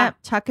 Yeah. snap,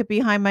 Yeah. tuck it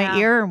behind my Yeah.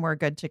 ear, and we're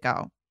good to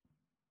go.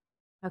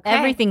 Okay.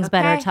 Everything's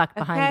better Okay. tucked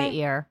behind Okay. the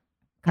ear,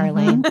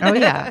 Carlene. Oh,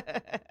 yeah.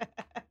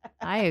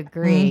 I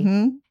agree.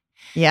 Mhm.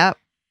 Yep.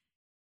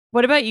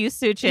 What about you,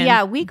 SuChin?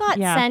 Yeah, we got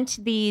Yeah. sent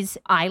these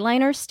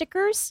eyeliner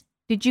stickers.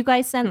 Did you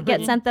guys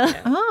get sent those?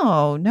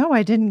 Oh, no,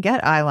 I didn't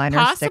get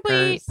eyeliner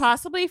stickers.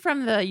 Possibly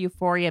from the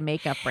Euphoria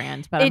makeup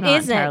brand, but It I'm not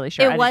isn't. entirely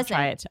sure. It I didn't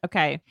try wasn't. it.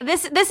 Okay.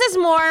 This is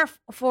more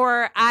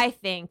for, I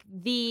think,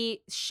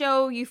 the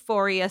show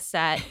Euphoria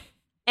set,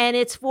 and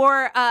it's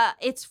for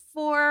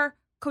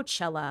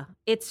Coachella.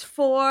 It's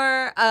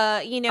for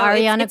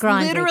Ariana it's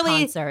Grande literally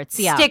concerts.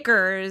 Yeah.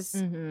 stickers,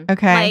 Mhm.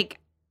 Okay. like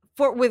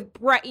with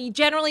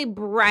generally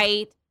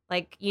bright,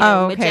 like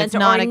Oh, okay. magenta It's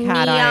not or a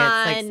cat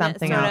eye. It's like neon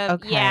something sort else.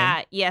 of. Okay.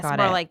 Yeah, yes, Got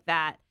more it. like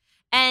that.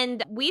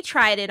 And we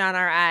tried it on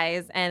our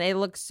eyes, and it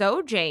looked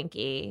so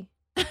janky.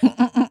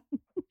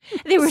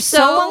 They were so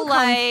So,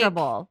 like-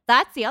 uncomfortable.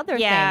 That's the other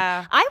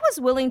Yeah. thing. I was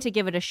willing to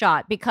give it a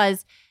shot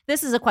because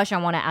this is a question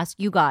I want to ask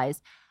you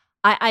guys.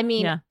 I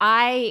mean, Yeah.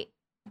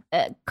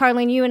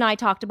 Carlene, you and I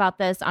talked about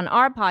this on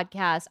our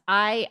podcast.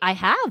 I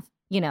have,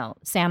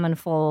 salmon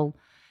full,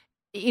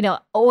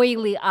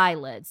 oily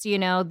eyelids, these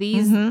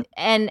Mhm.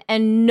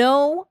 and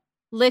no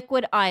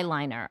liquid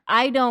eyeliner.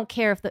 I don't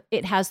care if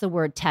it has the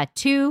word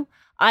tattoo.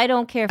 I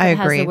don't care if I it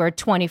has agree. the word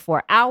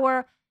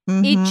 24-hour. It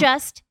Mhm.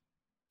 just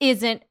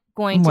isn't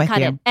going I'm to with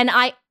cut you. it. And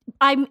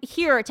I'm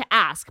here to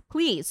ask,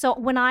 please. So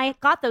when I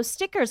got those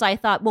stickers, I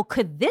thought, well,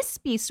 could this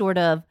be sort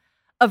of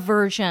a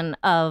version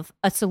of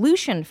a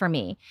solution for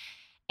me?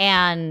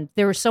 And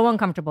they were so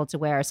uncomfortable to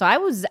wear. So I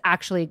was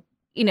actually,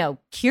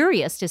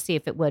 curious to see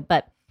if it would.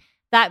 But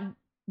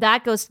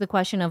that goes to the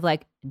question of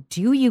like,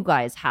 do you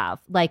guys have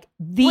like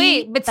the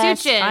Wait, but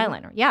best SuChin,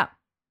 eyeliner? Yeah.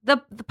 The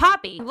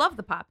poppy. I love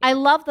the poppy. I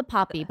love the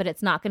poppy, but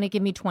it's not going to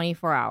give me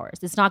 24 hours.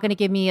 It's not going to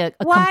give me a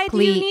Why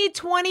complete. do you need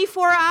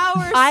 24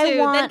 hours? I Sue?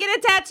 want- Then get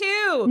a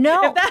tattoo.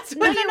 No, if that's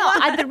what you no.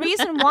 want. The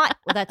reason why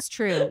that's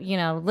true.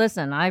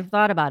 Listen, I've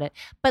thought about it,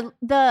 but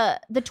the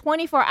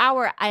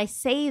 24-hour, I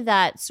say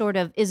that sort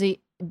of is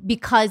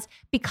because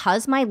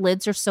my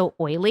lids are so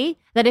oily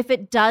that if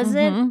it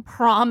doesn't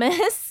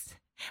promise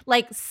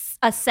like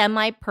a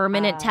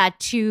semi-permanent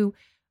tattoo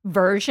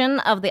version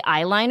of the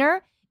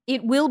eyeliner,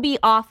 it will be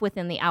off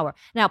within the hour.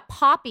 Now,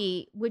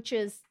 Poppy, which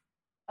is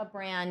a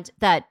brand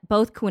that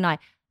both Ku and I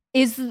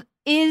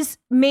is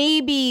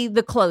maybe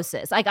the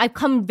closest. Like I've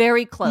come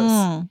very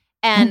close.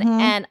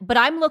 But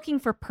I'm looking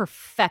for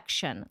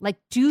perfection. Like,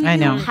 do you I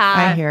know. I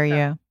have hear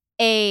you.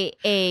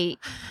 a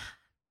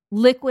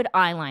liquid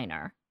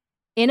eyeliner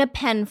in a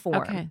pen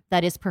form Okay.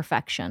 that is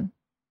perfection?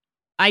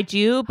 I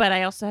do, but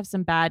I also have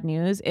some bad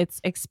news.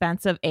 It's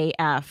expensive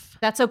AF.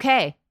 That's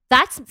okay.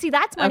 That's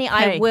money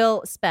I Okay.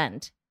 will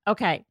spend.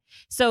 Okay.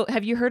 So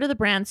have you heard of the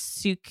brand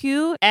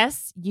SuQQ?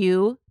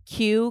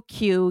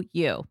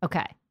 SuQQU.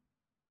 Okay.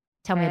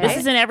 Tell me Okay. about This it.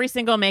 is in every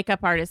single makeup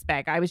artist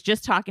bag. I was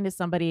just talking to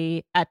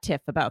somebody at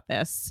TIFF about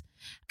this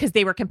because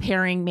they were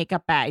comparing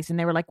makeup bags and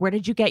they were like, where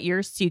did you get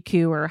your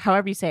SuQ or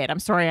however you say it? I'm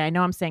sorry. I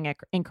know I'm saying it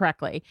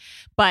incorrectly,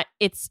 but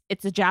it's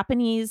a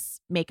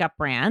Japanese makeup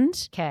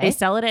brand. Okay. They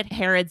sell it at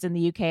Harrods in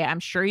the UK. I'm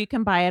sure you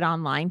can buy it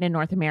online in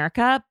North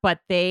America, but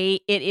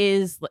they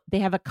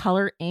have a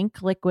color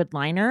ink liquid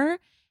liner.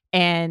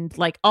 And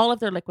like all of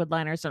their liquid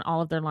liners and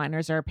all of their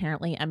liners are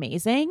apparently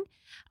amazing.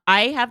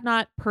 I have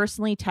not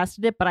personally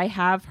tested it, but I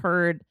have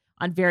heard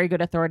on very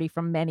good authority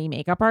from many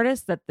makeup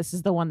artists that this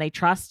is the one they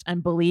trust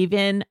and believe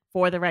in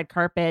for the red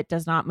carpet.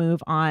 Does not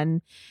move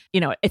on,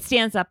 it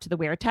stands up to the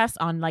wear test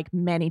on like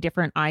many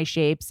different eye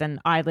shapes and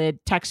eyelid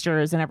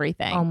textures and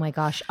everything. Oh my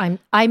gosh.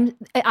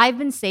 I've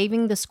been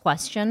saving this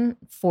question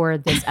for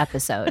this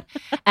episode.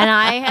 And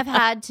I have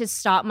had to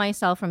stop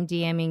myself from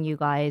DMing you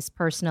guys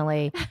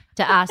personally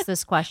to ask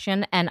this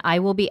question, and I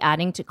will be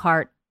adding to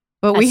cart.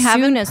 But we as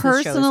haven't soon as this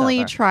show's personally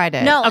over. tried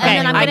it. No, Okay, and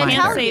then I'm I going to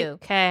can't tell say- you.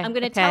 Okay. I'm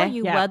going to tell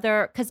you Yeah.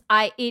 whether, because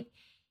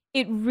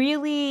it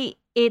really,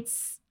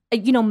 it's,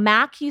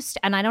 MAC used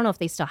to, and I don't know if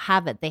they still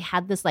have it. They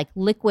had this like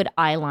liquid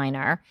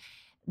eyeliner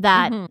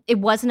that it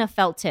wasn't a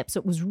felt tip. So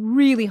it was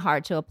really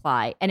hard to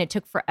apply and it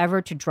took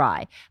forever to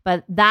dry.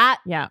 But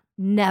that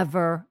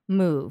never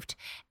moved.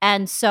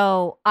 And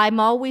so I'm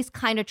always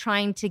kind of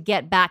trying to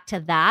get back to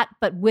that,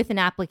 but with an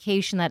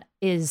application that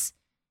is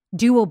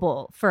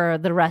doable for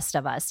the rest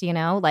of us,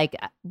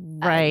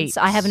 Right.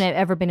 So I haven't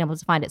ever been able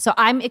to find it. So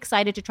I'm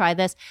excited to try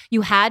this.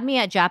 You had me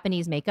at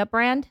Japanese makeup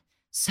brand.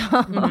 So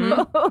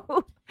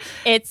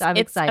It's I'm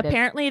excited.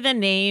 Apparently the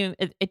name,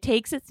 it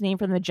takes its name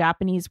from the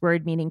Japanese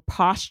word meaning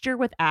posture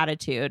with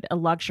attitude, a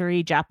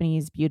luxury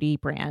Japanese beauty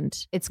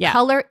brand. It's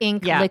Color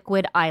Ink Yeah.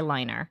 liquid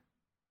eyeliner.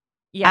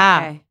 Yeah.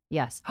 Okay.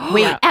 Yes.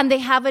 Wait. And they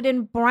have it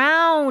in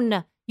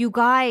brown. You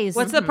guys.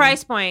 What's the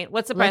price point?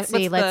 What's the price?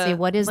 Let's see.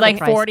 What is Like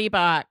the price?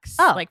 $40.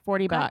 Oh, like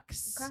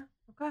 $40.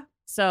 Okay.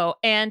 So,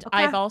 and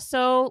Okay. I've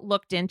also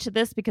looked into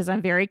this because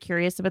I'm very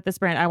curious about this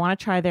brand. I want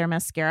to try their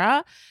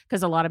mascara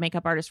because a lot of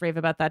makeup artists rave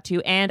about that too.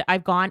 And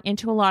I've gone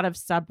into a lot of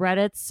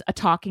subreddits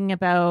talking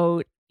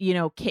about,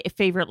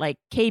 favorite like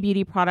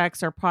K-beauty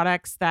products or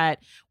products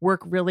that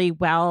work really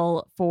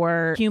well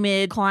for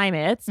humid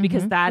climates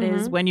because that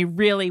is when you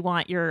really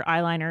want your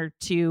eyeliner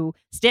to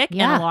stick.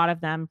 Yeah. And a lot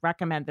of them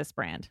recommend this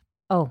brand.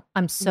 Oh,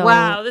 I'm so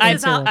Wow,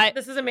 into it.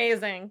 this is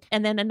amazing.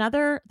 And then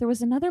there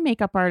was another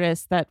makeup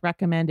artist that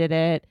recommended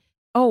it.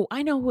 Oh,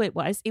 I know who it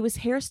was. It was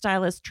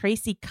hairstylist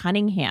Tracy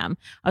Cunningham.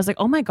 I was like,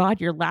 oh my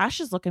God, your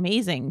lashes look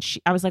amazing.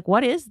 I was like,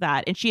 what is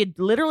that? And she had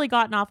literally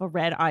gotten off a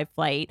red eye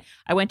flight.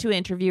 I went to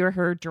interview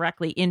her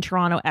directly in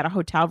Toronto at a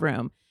hotel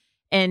room.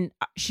 And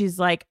she's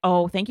like,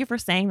 oh, thank you for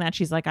saying that.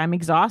 She's like, I'm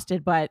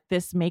exhausted, but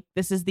this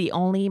is the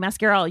only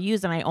mascara I'll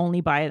use. And I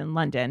only buy it in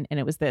London. And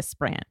it was this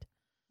brand.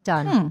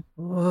 Done.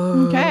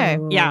 Okay.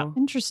 Yeah.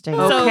 Interesting.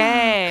 So-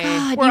 Okay.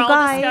 God, We're you all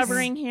guys,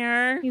 discovering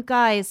here. You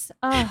guys,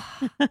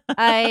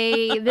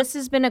 this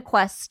has been a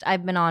quest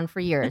I've been on for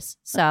years.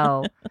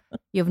 So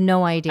you have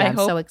no idea. I'm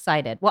so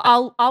excited. Well,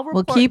 I'll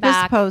report We'll keep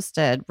back. us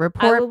posted. I will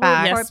Report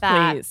back. report Yes,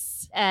 back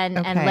please. and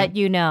Okay. let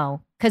you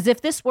know. Because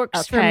if this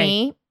works for Okay.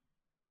 me,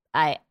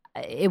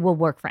 it will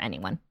work for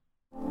anyone.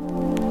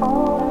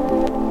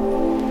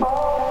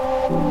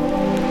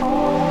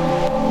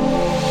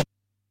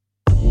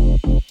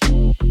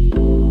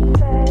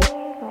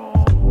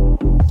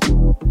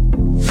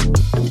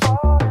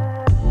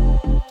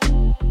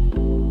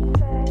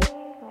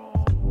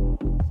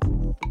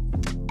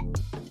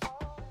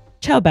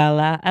 Ciao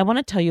Bella, I want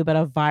to tell you about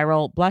a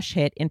viral blush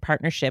hit in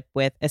partnership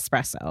with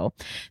Espresso.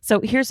 So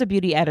here's a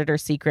beauty editor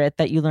secret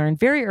that you learn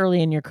very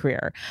early in your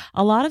career.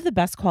 A lot of the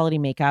best quality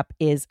makeup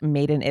is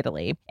made in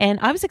Italy. And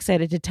I was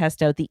excited to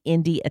test out the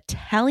indie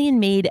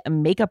Italian-made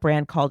makeup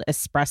brand called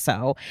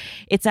Espresso.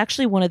 It's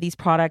actually one of these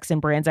products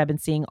and brands I've been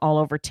seeing all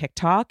over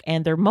TikTok,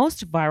 and their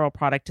most viral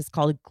product is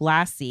called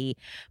Glassy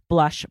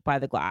Blush by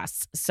the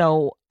Glass.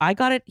 So I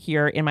got it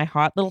here in my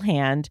hot little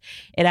hand.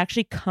 It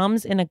actually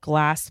comes in a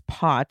glass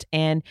pot,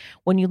 and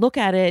when you look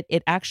at it,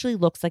 it actually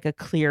looks like a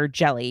clear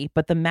jelly,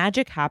 but the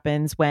magic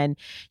happens when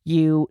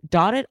you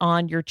dot it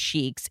on your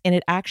cheeks and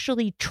it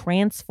actually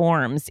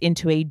transforms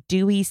into a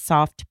dewy,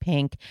 soft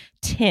pink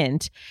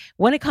tint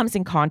when it comes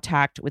in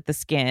contact with the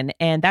skin.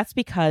 And that's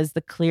because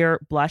the clear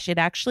blush, it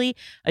actually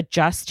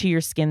adjusts to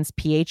your skin's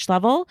pH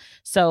level.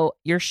 So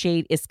your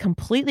shade is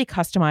completely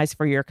customized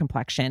for your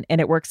complexion and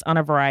it works on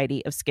a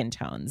variety of skin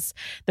tones.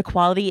 The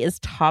quality is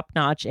top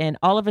notch and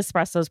all of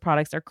Espresso's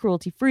products are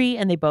cruelty free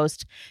and they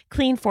boast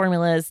clean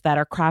formulas that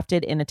are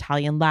crafted in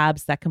Italian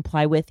labs that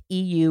comply with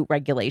EU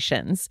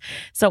regulations.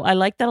 So I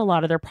like that a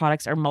lot of their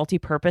products are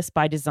multi-purpose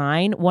by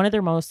design. One of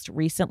their most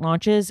recent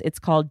launches, it's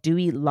called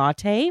Dewy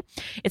Latte.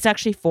 It's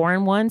actually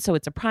 4-in-1. So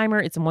it's a primer,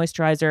 it's a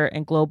moisturizer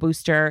and glow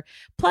booster,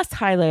 plus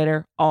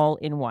highlighter all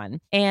in one.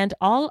 And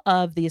all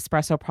of the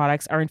Espresso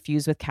products are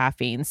infused with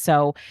caffeine.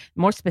 So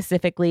more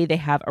specifically, they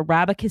have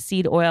Arabica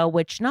seed oil,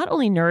 which not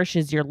only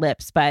nourishes your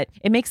lips, but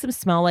it makes them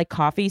smell like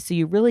coffee. So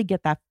you really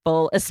get that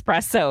full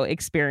espresso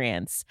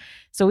experience.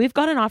 So we've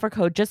got an offer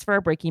code just for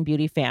our Breaking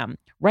Beauty fam.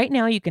 Right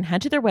now, you can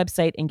head to their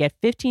website and get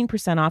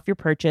 15% off your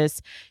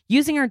purchase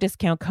using our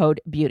discount code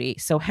BEAUTY.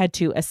 So head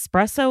to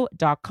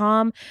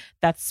espresso.com.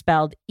 That's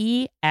spelled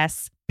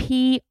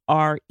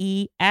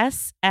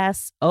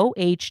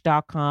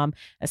ESPRESSOH.com,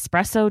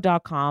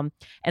 espresso.com,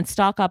 and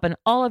stock up on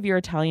all of your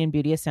Italian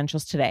beauty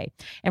essentials today.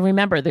 And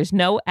remember, there's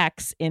no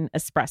X in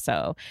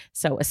espresso.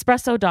 So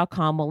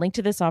espresso.com. We'll link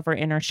to this offer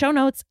in our show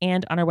notes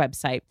and on our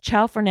website.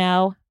 Ciao for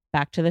now.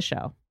 Back to the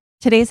show.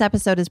 Today's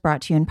episode is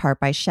brought to you in part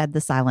by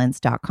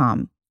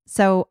ShedTheSilence.com.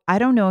 So I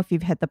don't know if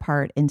you've hit the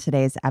part in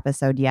today's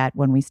episode yet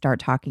when we start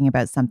talking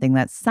about something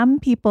that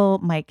some people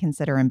might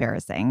consider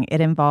embarrassing.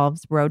 It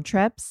involves road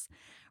trips.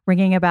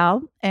 Ringing a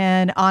bell.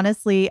 And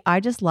honestly,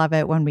 I just love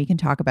it when we can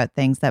talk about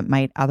things that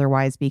might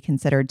otherwise be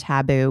considered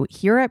taboo.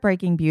 Here at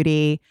Breaking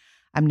Beauty,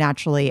 I'm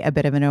naturally a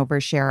bit of an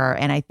oversharer.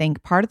 And I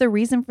think part of the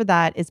reason for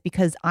that is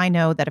because I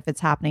know that if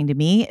it's happening to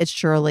me, it's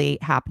surely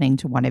happening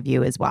to one of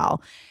you as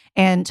well.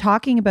 And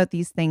talking about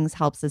these things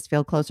helps us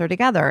feel closer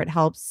together. It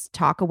helps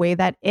talk away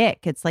that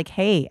ick. It's like,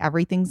 hey,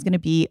 everything's going to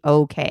be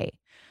okay.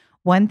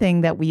 One thing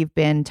that we've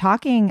been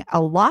talking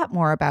a lot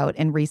more about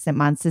in recent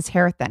months is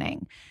hair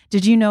thinning.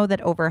 Did you know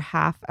that over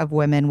half of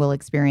women will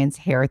experience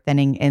hair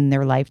thinning in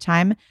their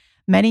lifetime?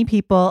 Many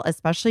people,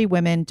 especially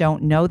women,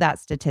 don't know that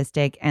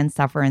statistic and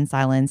suffer in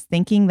silence,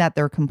 thinking that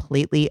they're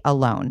completely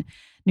alone.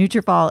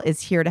 Nutrafol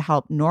is here to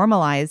help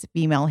normalize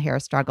female hair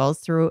struggles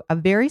through a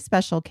very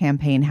special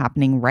campaign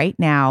happening right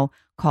now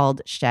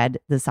called Shed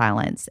the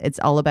Silence. It's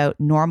all about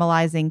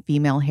normalizing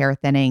female hair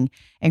thinning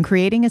and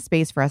creating a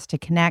space for us to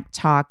connect,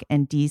 talk,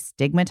 and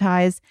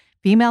destigmatize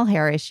female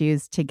hair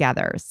issues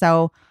together.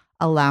 So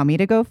allow me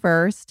to go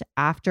first.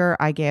 After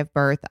I gave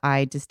birth,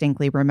 I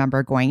distinctly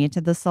remember going into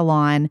the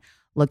salon,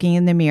 looking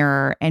in the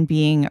mirror, and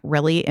being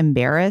really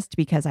embarrassed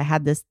because I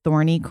had this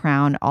thorny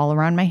crown all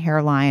around my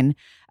hairline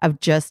of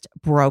just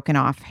broken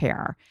off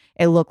hair.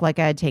 It looked like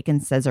I had taken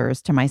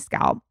scissors to my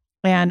scalp.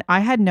 And I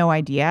had no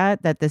idea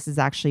that this is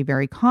actually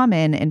very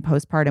common in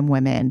postpartum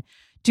women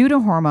due to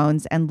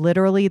hormones. And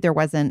literally, there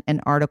wasn't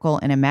an article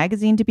in a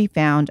magazine to be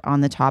found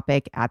on the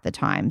topic at the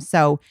time.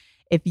 So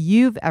if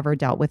you've ever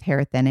dealt with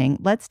hair thinning,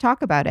 let's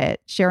talk about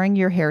it. Sharing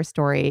your hair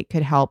story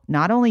could help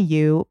not only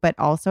you, but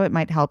also it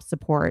might help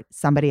support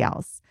somebody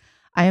else.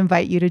 I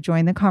invite you to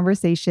join the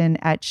conversation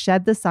at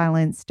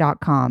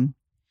shedthesilence.com.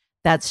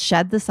 That's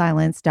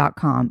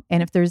shedthesilence.com.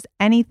 And if there's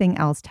anything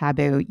else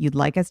taboo you'd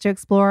like us to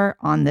explore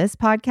on this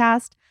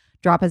podcast,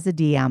 drop us a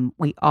DM.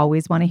 We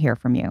always want to hear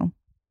from you.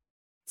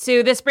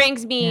 So this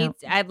brings me,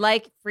 I'd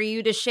like for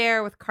you to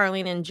share with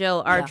Carlene and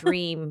Jill our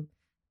dream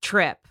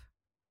trip,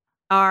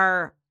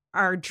 our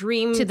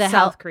dream to the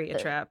South Korea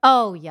trip.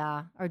 Oh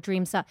yeah, our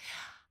dream South.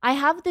 I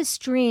have this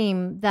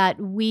dream that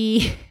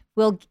we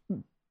will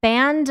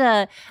band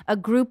a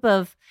group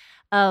of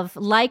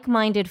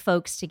like-minded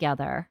folks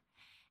together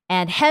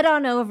and head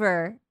on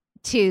over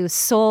to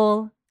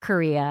Seoul,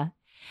 Korea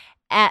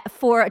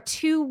for a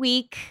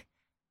 2-week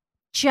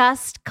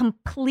just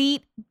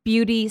complete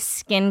beauty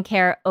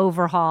skincare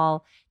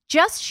overhaul,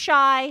 just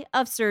shy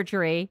of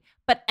surgery,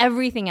 but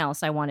everything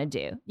else I want to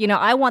do. You know,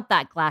 I want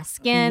that glass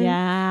skin.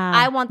 Yeah.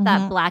 I want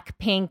that black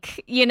pink,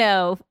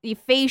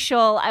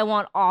 facial. I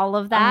want all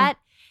of that.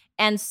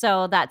 And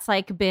so that's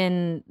like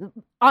been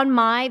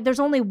on there's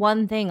only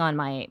one thing on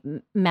my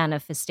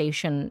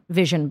manifestation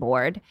vision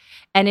board,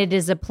 and it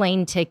is a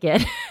plane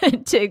ticket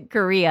to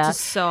Korea. To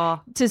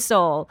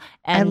Seoul.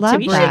 And I love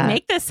we that. should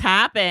make this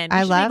happen.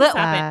 I love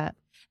that.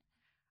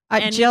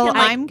 Jill,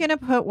 I'm going to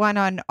put one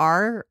on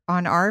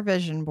our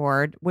vision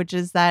board, which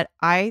is that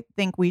I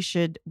think we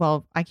should,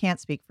 well, I can't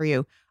speak for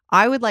you.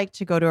 I would like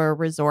to go to a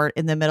resort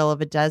in the middle of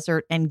a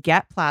desert and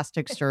get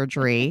plastic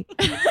surgery.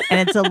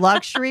 And it's a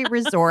luxury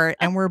resort.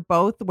 And we're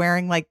both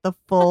wearing like the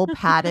full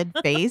padded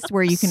face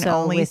where you can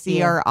only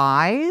see our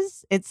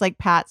eyes. It's like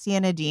Patsy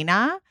and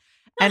Adina.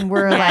 And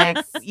we're like,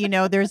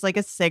 there's like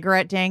a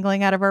cigarette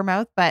dangling out of our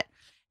mouth. But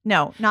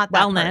no, not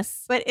that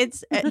wellness. But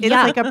it's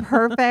like a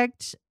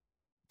perfect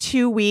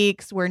 2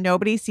 weeks where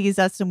nobody sees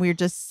us and we're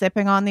just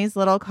sipping on these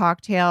little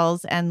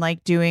cocktails and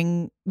like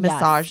doing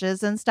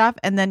massages and stuff.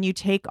 And then you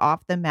take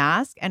off the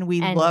mask and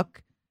we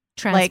look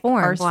like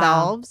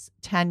ourselves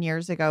 10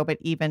 years ago, but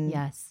even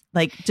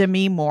like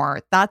Demi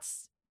Moore.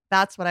 That's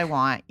what I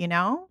want, I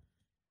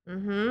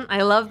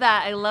love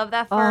that. I love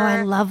that.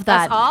 I love that.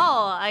 That's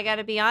all. I got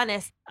to be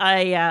honest.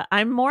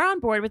 I'm more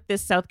on board with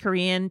this South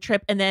Korean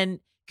trip. And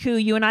then Ku,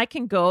 you and I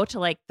can go to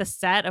like the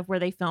set of where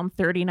they filmed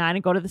 39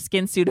 and go to the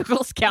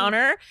SkinCeuticals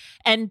counter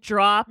and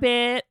drop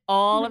it,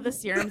 all of the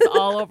serums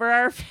all over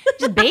our face.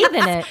 Just bathe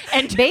in it.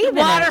 And bathe in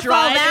it.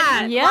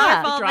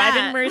 Drive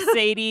in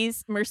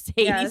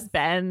Mercedes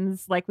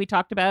Benz, like we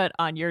talked about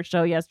on your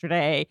show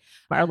yesterday,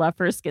 our love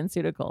for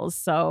SkinCeuticals.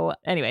 So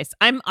anyways,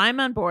 I'm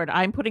on board.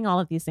 I'm putting all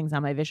of these things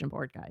on my vision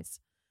board,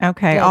 guys.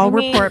 Okay. I'll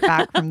report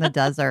back from the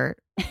desert.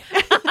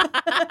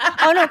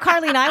 Oh no,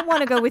 Carlene, I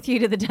want to go with you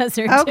to the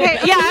desert. Okay,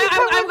 yeah,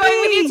 I'm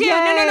going with you too.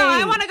 Yay. No,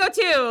 I want to go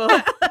too.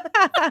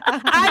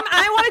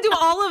 I want to do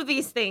all of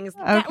these things.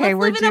 Okay,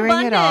 we're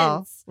doing it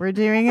all. We're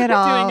doing it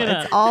all.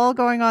 It's all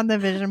going on the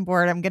vision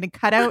board. I'm going to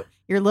cut out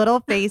your little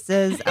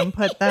faces and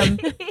put them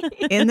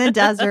in the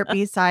desert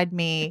beside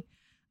me.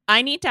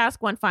 I need to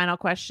ask one final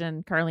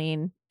question,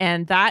 Carlene,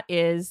 and that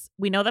is: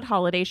 we know that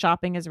holiday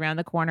shopping is around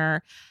the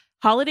corner.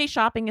 Holiday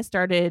shopping it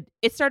started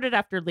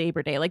after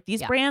Labor Day. Like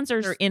these brands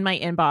are in my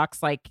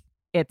inbox. Like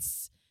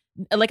it's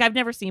like I've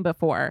never seen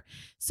before.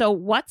 So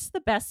what's the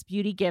best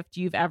beauty gift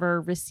you've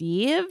ever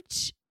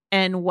received?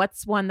 And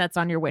what's one that's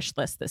on your wish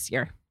list this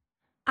year?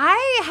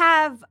 I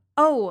have,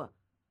 oh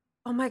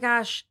my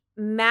gosh,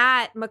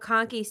 Matt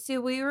McConkey.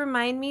 Sue, will you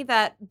remind me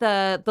that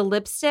the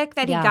lipstick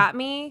that he got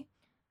me?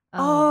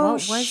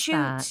 What was shoot.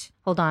 that?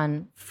 Hold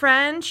on.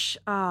 French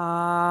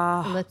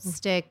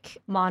Lipstick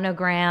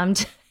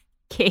monogrammed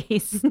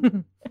case.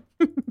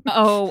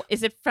 Oh,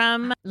 is it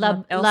from La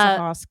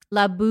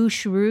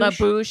Bouche Rouge? La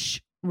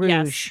Bouche Rouge.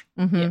 Yes.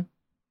 Mm-hmm. Yeah.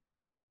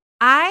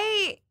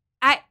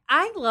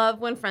 I love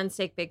when friends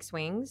take big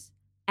swings,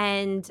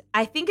 and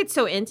I think it's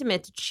so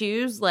intimate to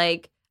choose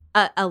like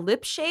a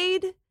lip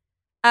shade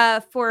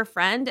for a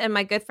friend. And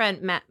my good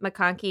friend Matt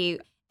McConkey,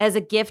 as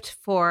a gift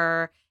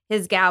for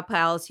his gal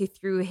pals who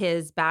threw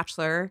his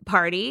bachelor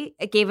party,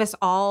 it gave us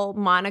all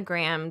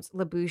monogrammed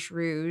La Bouche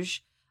Rouge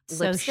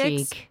So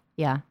lipsticks. chic.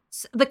 Yeah.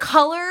 The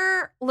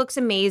color looks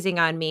amazing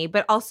on me,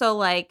 but also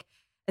like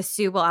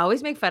Sue will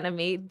always make fun of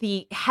me.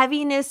 The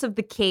heaviness of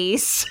the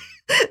case,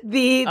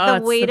 the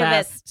weight of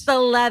it, the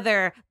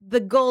leather, the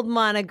gold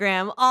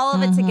monogram, all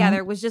of it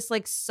together was just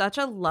like such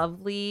a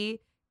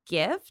lovely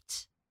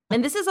gift.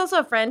 And this is also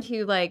a friend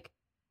who like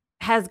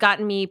has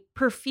gotten me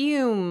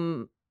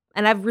perfume,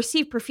 and I've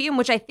received perfume,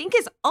 which I think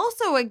is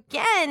also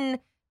again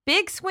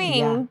big swing.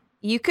 Yeah.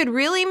 You could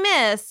really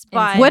miss,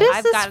 but what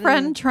is this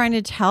friend trying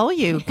to tell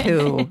you,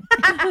 Koo?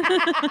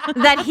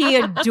 That he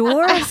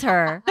adores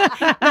her,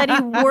 that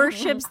he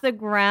worships the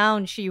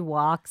ground she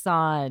walks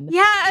on.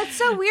 Yeah, it's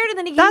so weird. And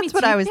then he gave me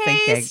what I was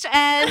thinking.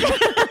 And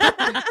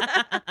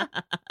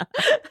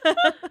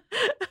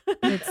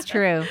It's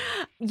true.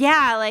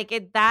 Yeah,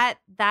 like that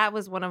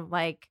was one of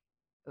like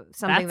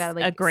something That's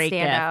that like a great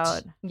stand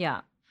gift. out.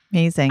 Yeah.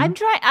 Amazing. I'm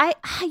trying.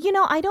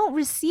 I don't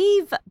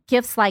receive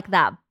gifts like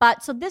that.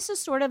 But so this is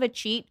sort of a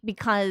cheat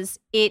because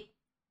it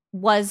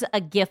was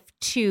a gift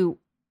to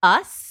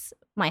us,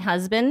 my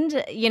husband,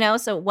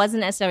 so it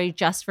wasn't necessarily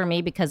just for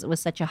me because it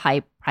was such a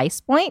high price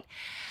point.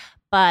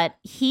 But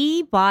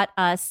he bought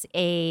us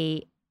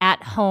a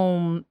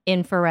at-home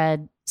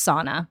infrared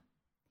sauna.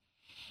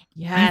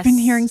 Yes. I've been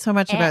hearing so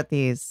much about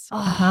these.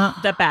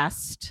 The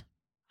best.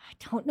 I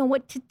don't know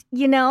what to,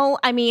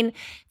 I mean,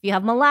 if you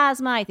have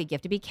melasma, I think you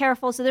have to be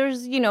careful. So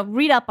there's,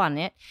 read up on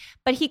it.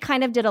 But he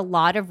kind of did a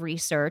lot of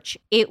research.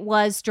 It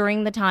was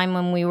during the time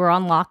when we were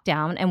on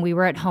lockdown and we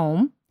were at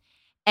home.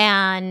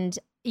 And,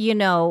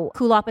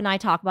 Kulap and I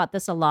talk about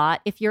this a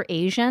lot. If you're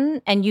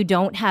Asian and you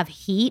don't have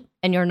heat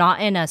and you're not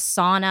in a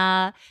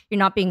sauna, you're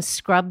not being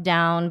scrubbed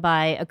down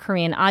by a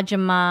Korean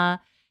ajumma,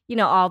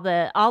 all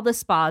the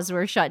spas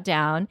were shut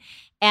down.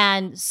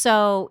 And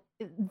so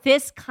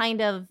this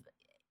kind of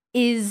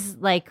is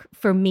like,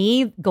 for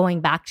me, going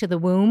back to the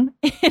womb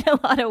in a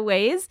lot of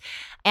ways.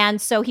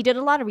 And so he did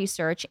a lot of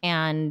research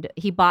and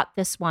he bought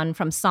this one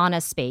from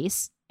Sauna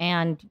Space.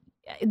 And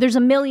there's a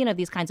million of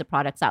these kinds of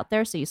products out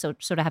there. So you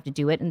sort of have to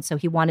do it. And so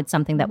he wanted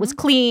something that was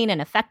clean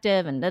and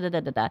effective and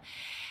da-da-da-da-da.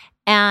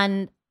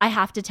 And I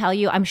have to tell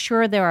you, I'm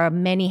sure there are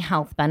many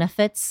health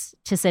benefits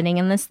to sitting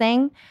in this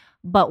thing.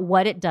 But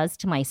what it does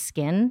to my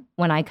skin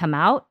when I come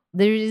out,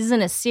 there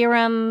isn't a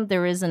serum,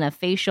 there isn't a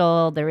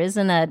facial, there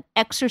isn't an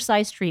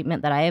exercise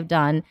treatment that I have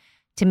done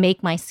to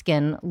make my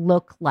skin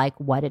look like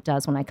what it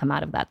does when I come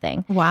out of that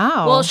thing.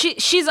 Wow. Well,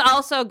 she's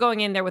also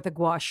going in there with a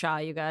gua sha,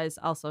 you guys.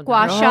 Also,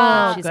 gua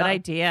sha, good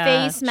idea.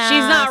 Face mask.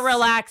 She's not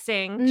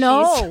relaxing.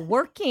 No, She's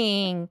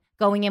working,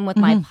 going in with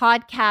my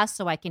podcast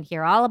so I can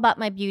hear all about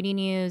my beauty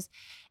news.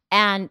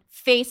 And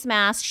face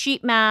masks,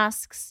 sheet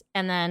masks,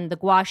 and then the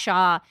gua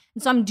sha.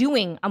 And so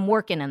I'm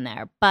working in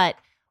there. But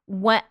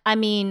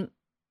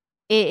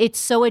it's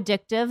so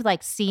addictive,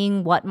 like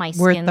seeing what my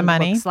skin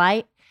looks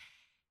like.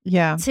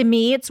 Yeah. To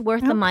me, it's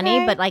worth the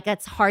money, but like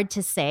it's hard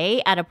to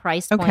say at a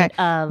price point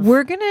of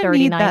we're going to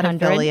need that $3,900.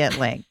 affiliate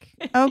link.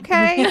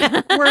 Okay?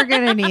 We're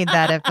going to need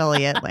that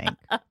affiliate link.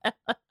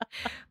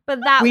 But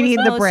that we was need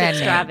the the most brand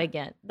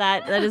extravagant.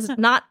 That is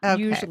not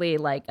usually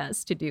like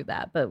us to do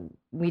that, but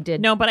we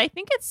did. No, but I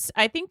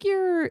think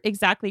you're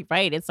exactly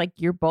right. It's like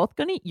you're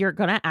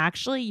gonna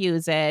actually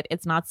use it.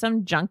 It's not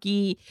some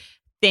junky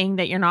thing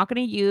that you're not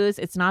going to use.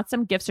 It's not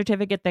some gift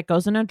certificate that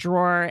goes in a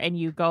drawer and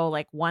you go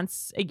like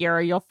once a year,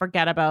 or you'll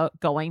forget about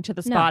going to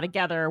the spa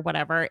together or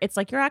whatever. It's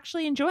like you're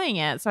actually enjoying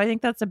it. So I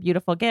think that's a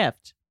beautiful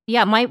gift.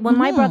 Yeah, when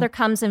my brother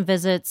comes and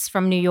visits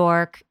from New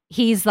York,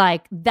 he's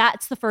like,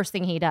 that's the first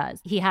thing he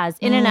does. He has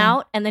in and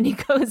out, and then he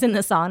goes in the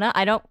sauna.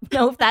 I don't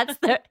know if that's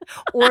the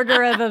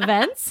order of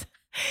events,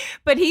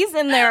 but he's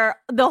in there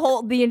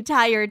the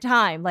entire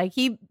time. Like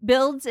he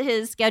builds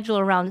his schedule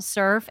around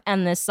surf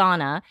and the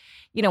sauna.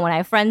 When I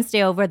have friends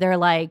stay over, they're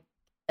like,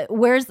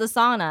 where's the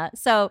sauna?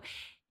 So,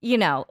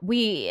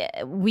 we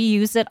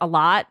use it a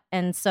lot.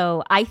 And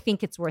so I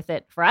think it's worth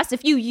it for us.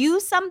 If you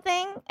use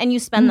something and you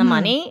spend the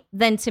money,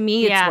 then to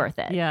me, it's worth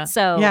it. Yeah.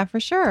 So yeah, for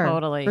sure.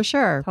 Totally. For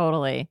sure.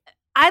 Totally.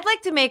 I'd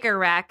like to make a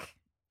rec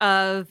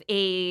of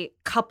a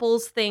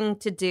couples thing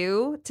to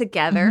do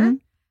together,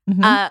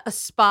 a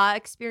spa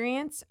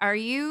experience. Are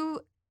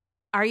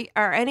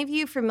any of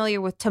you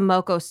familiar with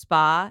Tomoko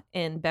Spa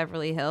in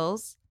Beverly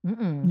Hills?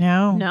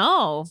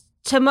 No.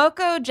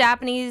 Tomoko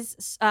Japanese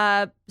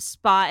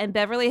spa in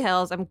Beverly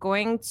Hills. I'm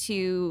going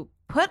to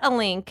put a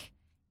link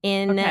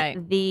in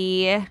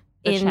the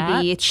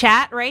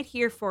chat right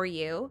here for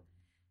you.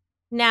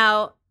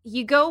 Now,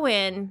 you go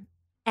in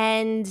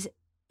and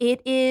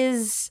it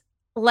is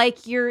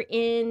like you're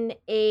in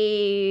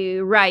a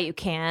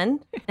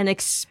Ryukan, an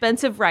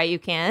expensive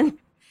Ryukan.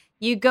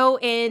 You go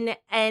in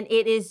and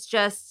it is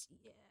just,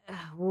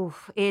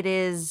 it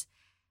is,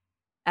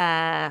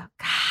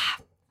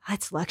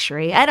 it's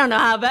luxury. I don't know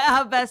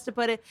how best to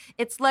put it.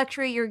 It's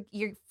luxury.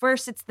 You're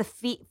first. It's the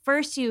feet.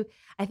 First, there's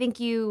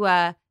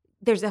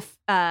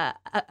a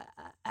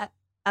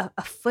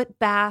foot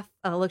bath,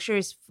 a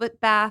luxurious foot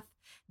bath.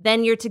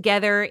 Then you're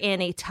together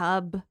in a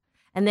tub,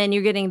 and then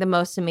you're getting the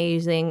most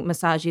amazing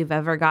massage you've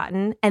ever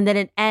gotten, and then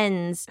it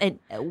ends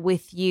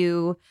with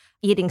you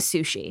eating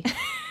sushi.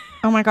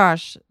 Oh my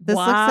gosh, this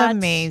looks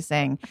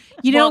amazing.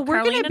 You know,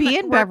 we're going to be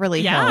in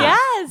Beverly Hills.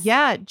 Yes.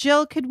 Yeah.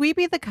 Jill, could we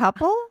be the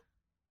couple?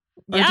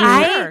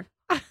 Yeah.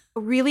 I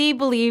really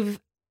believe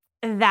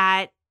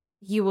that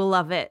you will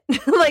love it.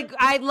 Like,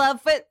 I'd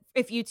love it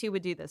if you two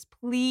would do this.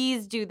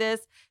 Please do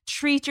this.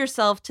 Treat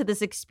yourself to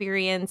this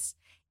experience.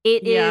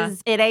 It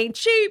ain't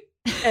cheap.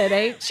 It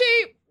ain't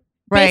cheap.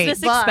 Right.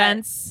 Business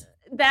expense.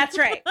 That's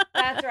right.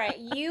 That's right.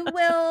 You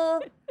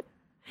will.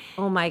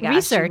 Oh my gosh.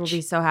 Research. You will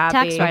be so happy.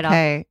 Tax write-off.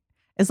 Okay.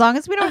 As long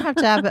as we don't have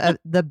to have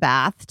the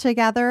bath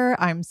together,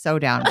 I'm so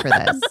down for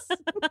this.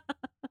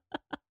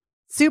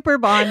 Super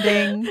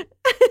bonding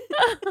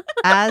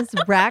as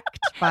wrecked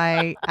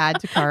by Add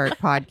to Cart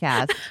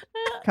podcast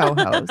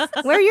co-host.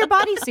 Wear your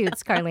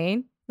bodysuits,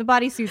 Carlene. The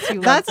bodysuits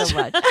you love so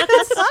much.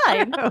 That's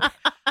fine.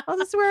 I'll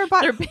just wear or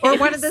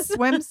one of the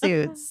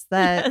swimsuits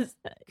that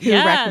you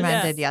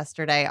recommended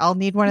yesterday. I'll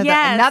need one of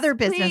another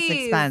business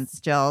expense,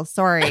 Jill.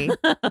 Sorry.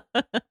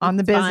 On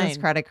the business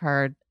credit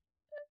card.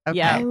 Okay.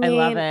 Yeah, I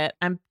love it.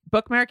 I'm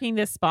bookmarking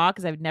this spa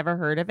because I've never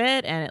heard of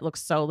it, and it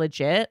looks so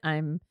legit.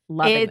 I'm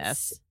loving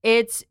this.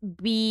 It's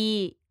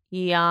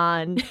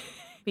beyond.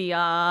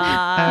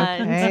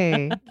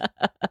 Okay.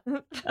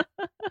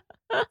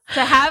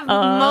 To have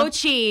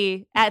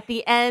mochi at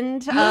the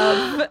end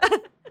of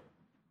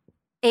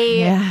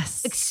a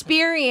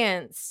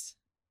experience,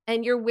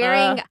 and you're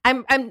wearing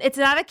it's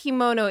not a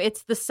kimono,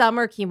 it's the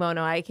summer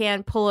kimono. I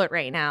can't pull it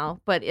right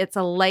now, but it's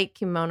a light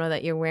kimono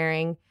that you're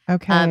wearing.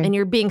 Okay. And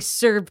you're being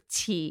served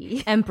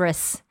tea.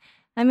 Empress.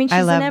 I mean,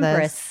 she's an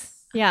empress.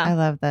 This. Yeah. I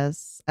love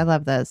this.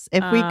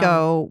 If we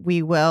go,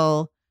 we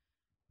will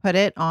put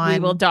it on. We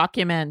will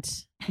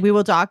document.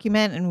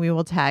 And we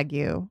will tag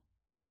you.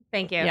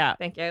 Thank you. Yeah.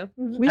 Thank you.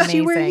 Wish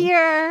you were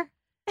here.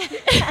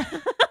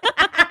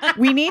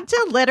 We need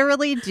to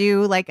literally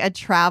do like a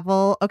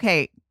travel.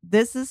 Okay.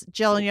 This is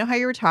Jill. You know how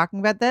you were talking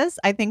about this?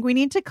 I think we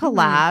need to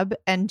collab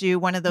and do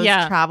one of those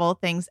travel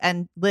things,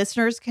 and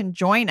listeners can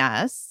join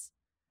us.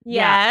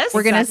 Yes.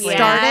 We're going to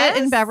start it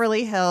in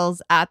Beverly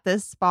Hills at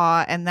this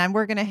spa, and then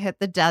we're going to hit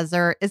the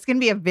desert. It's going to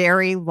be a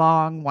very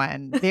long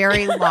one,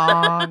 very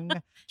long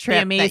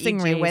trip amazing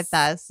that you do with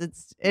us. It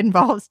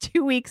involves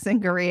 2 weeks in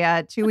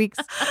Korea, 2 weeks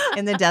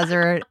in the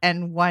desert,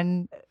 and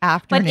one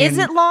afternoon. But is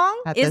it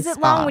long? Is it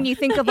long when you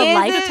think of a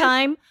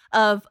lifetime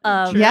of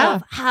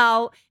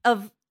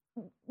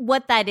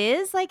what that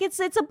is? Like it's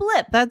a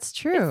blip. That's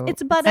true.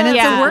 It's about and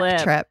it's a work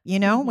blip. trip. You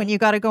know, when you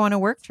got to go on a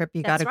work trip,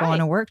 you got to go on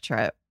a work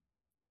trip.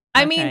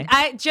 I mean,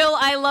 Jill,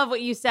 I love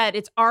what you said.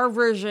 It's our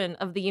version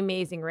of The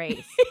Amazing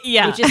Race.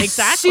 Yeah, which is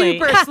exactly.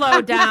 Super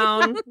slowed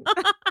down.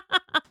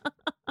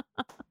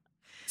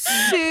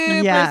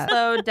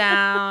 Slowed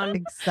down.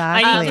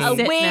 Exactly. I need to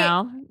sit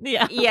now.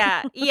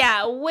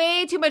 Yeah.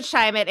 Way too much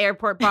time at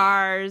airport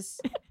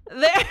bars.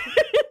 There's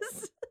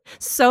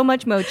so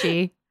much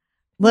mochi.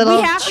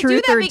 Little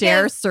truth or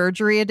dare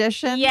surgery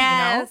edition.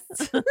 Yes.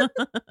 You know?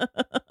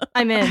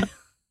 I'm in.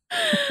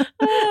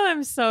 Oh,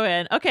 I'm so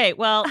in. Okay,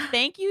 well,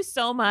 thank you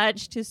so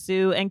much to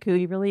Sue and Koo.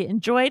 We really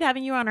enjoyed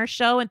having you on our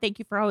show, and thank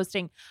you for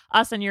hosting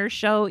us on your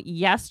show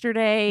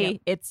yesterday.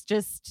 Yep. It's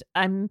just,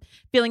 I'm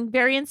feeling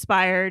very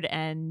inspired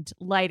and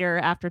lighter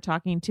after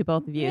talking to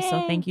both of you. Yay.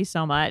 So thank you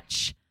so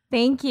much.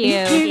 Thank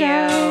you.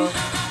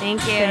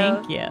 Thank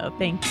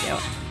you.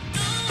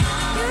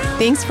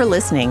 Thanks for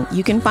listening.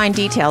 You can find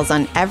details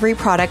on every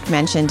product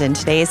mentioned in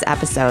today's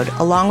episode,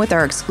 along with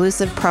our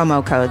exclusive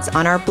promo codes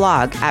on our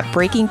blog at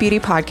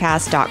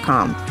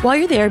breakingbeautypodcast.com. While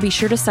you're there, be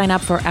sure to sign up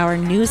for our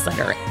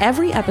newsletter.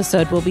 Every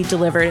episode will be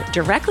delivered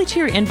directly to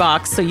your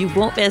inbox, so you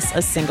won't miss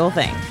a single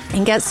thing.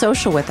 And get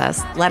social with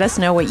us. Let us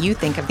know what you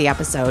think of the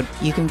episode.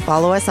 You can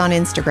follow us on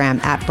Instagram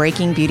at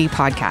Breaking Beauty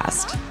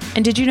Podcast.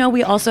 And did you know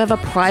we also have a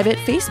private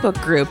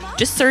Facebook group?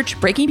 Just search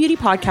Breaking Beauty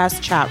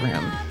Podcast Chat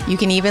Room. You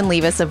can even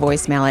leave us a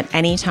voicemail at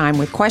any time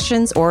with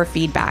questions or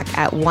feedback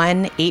at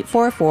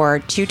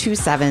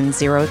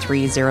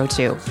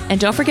 1-844-227-0302. And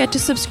don't forget to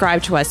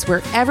subscribe to us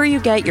wherever you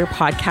get your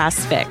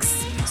podcasts fix.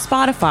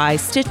 Spotify,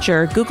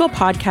 Stitcher, Google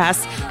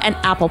Podcasts, and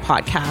Apple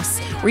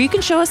Podcasts, where you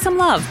can show us some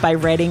love by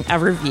writing a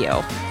review.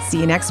 See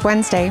you next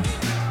Wednesday.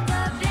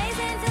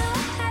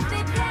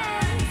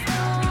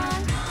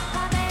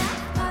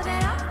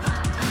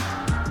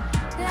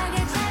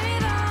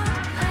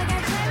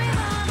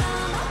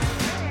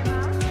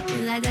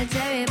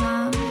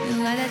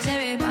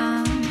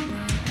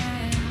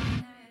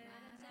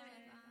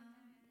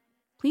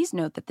 Please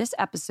note that this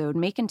episode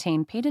may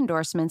contain paid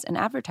endorsements and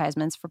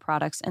advertisements for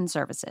products and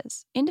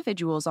services.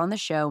 Individuals on the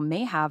show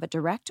may have a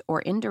direct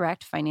or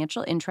indirect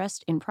financial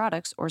interest in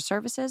products or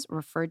services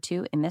referred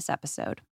to in this episode.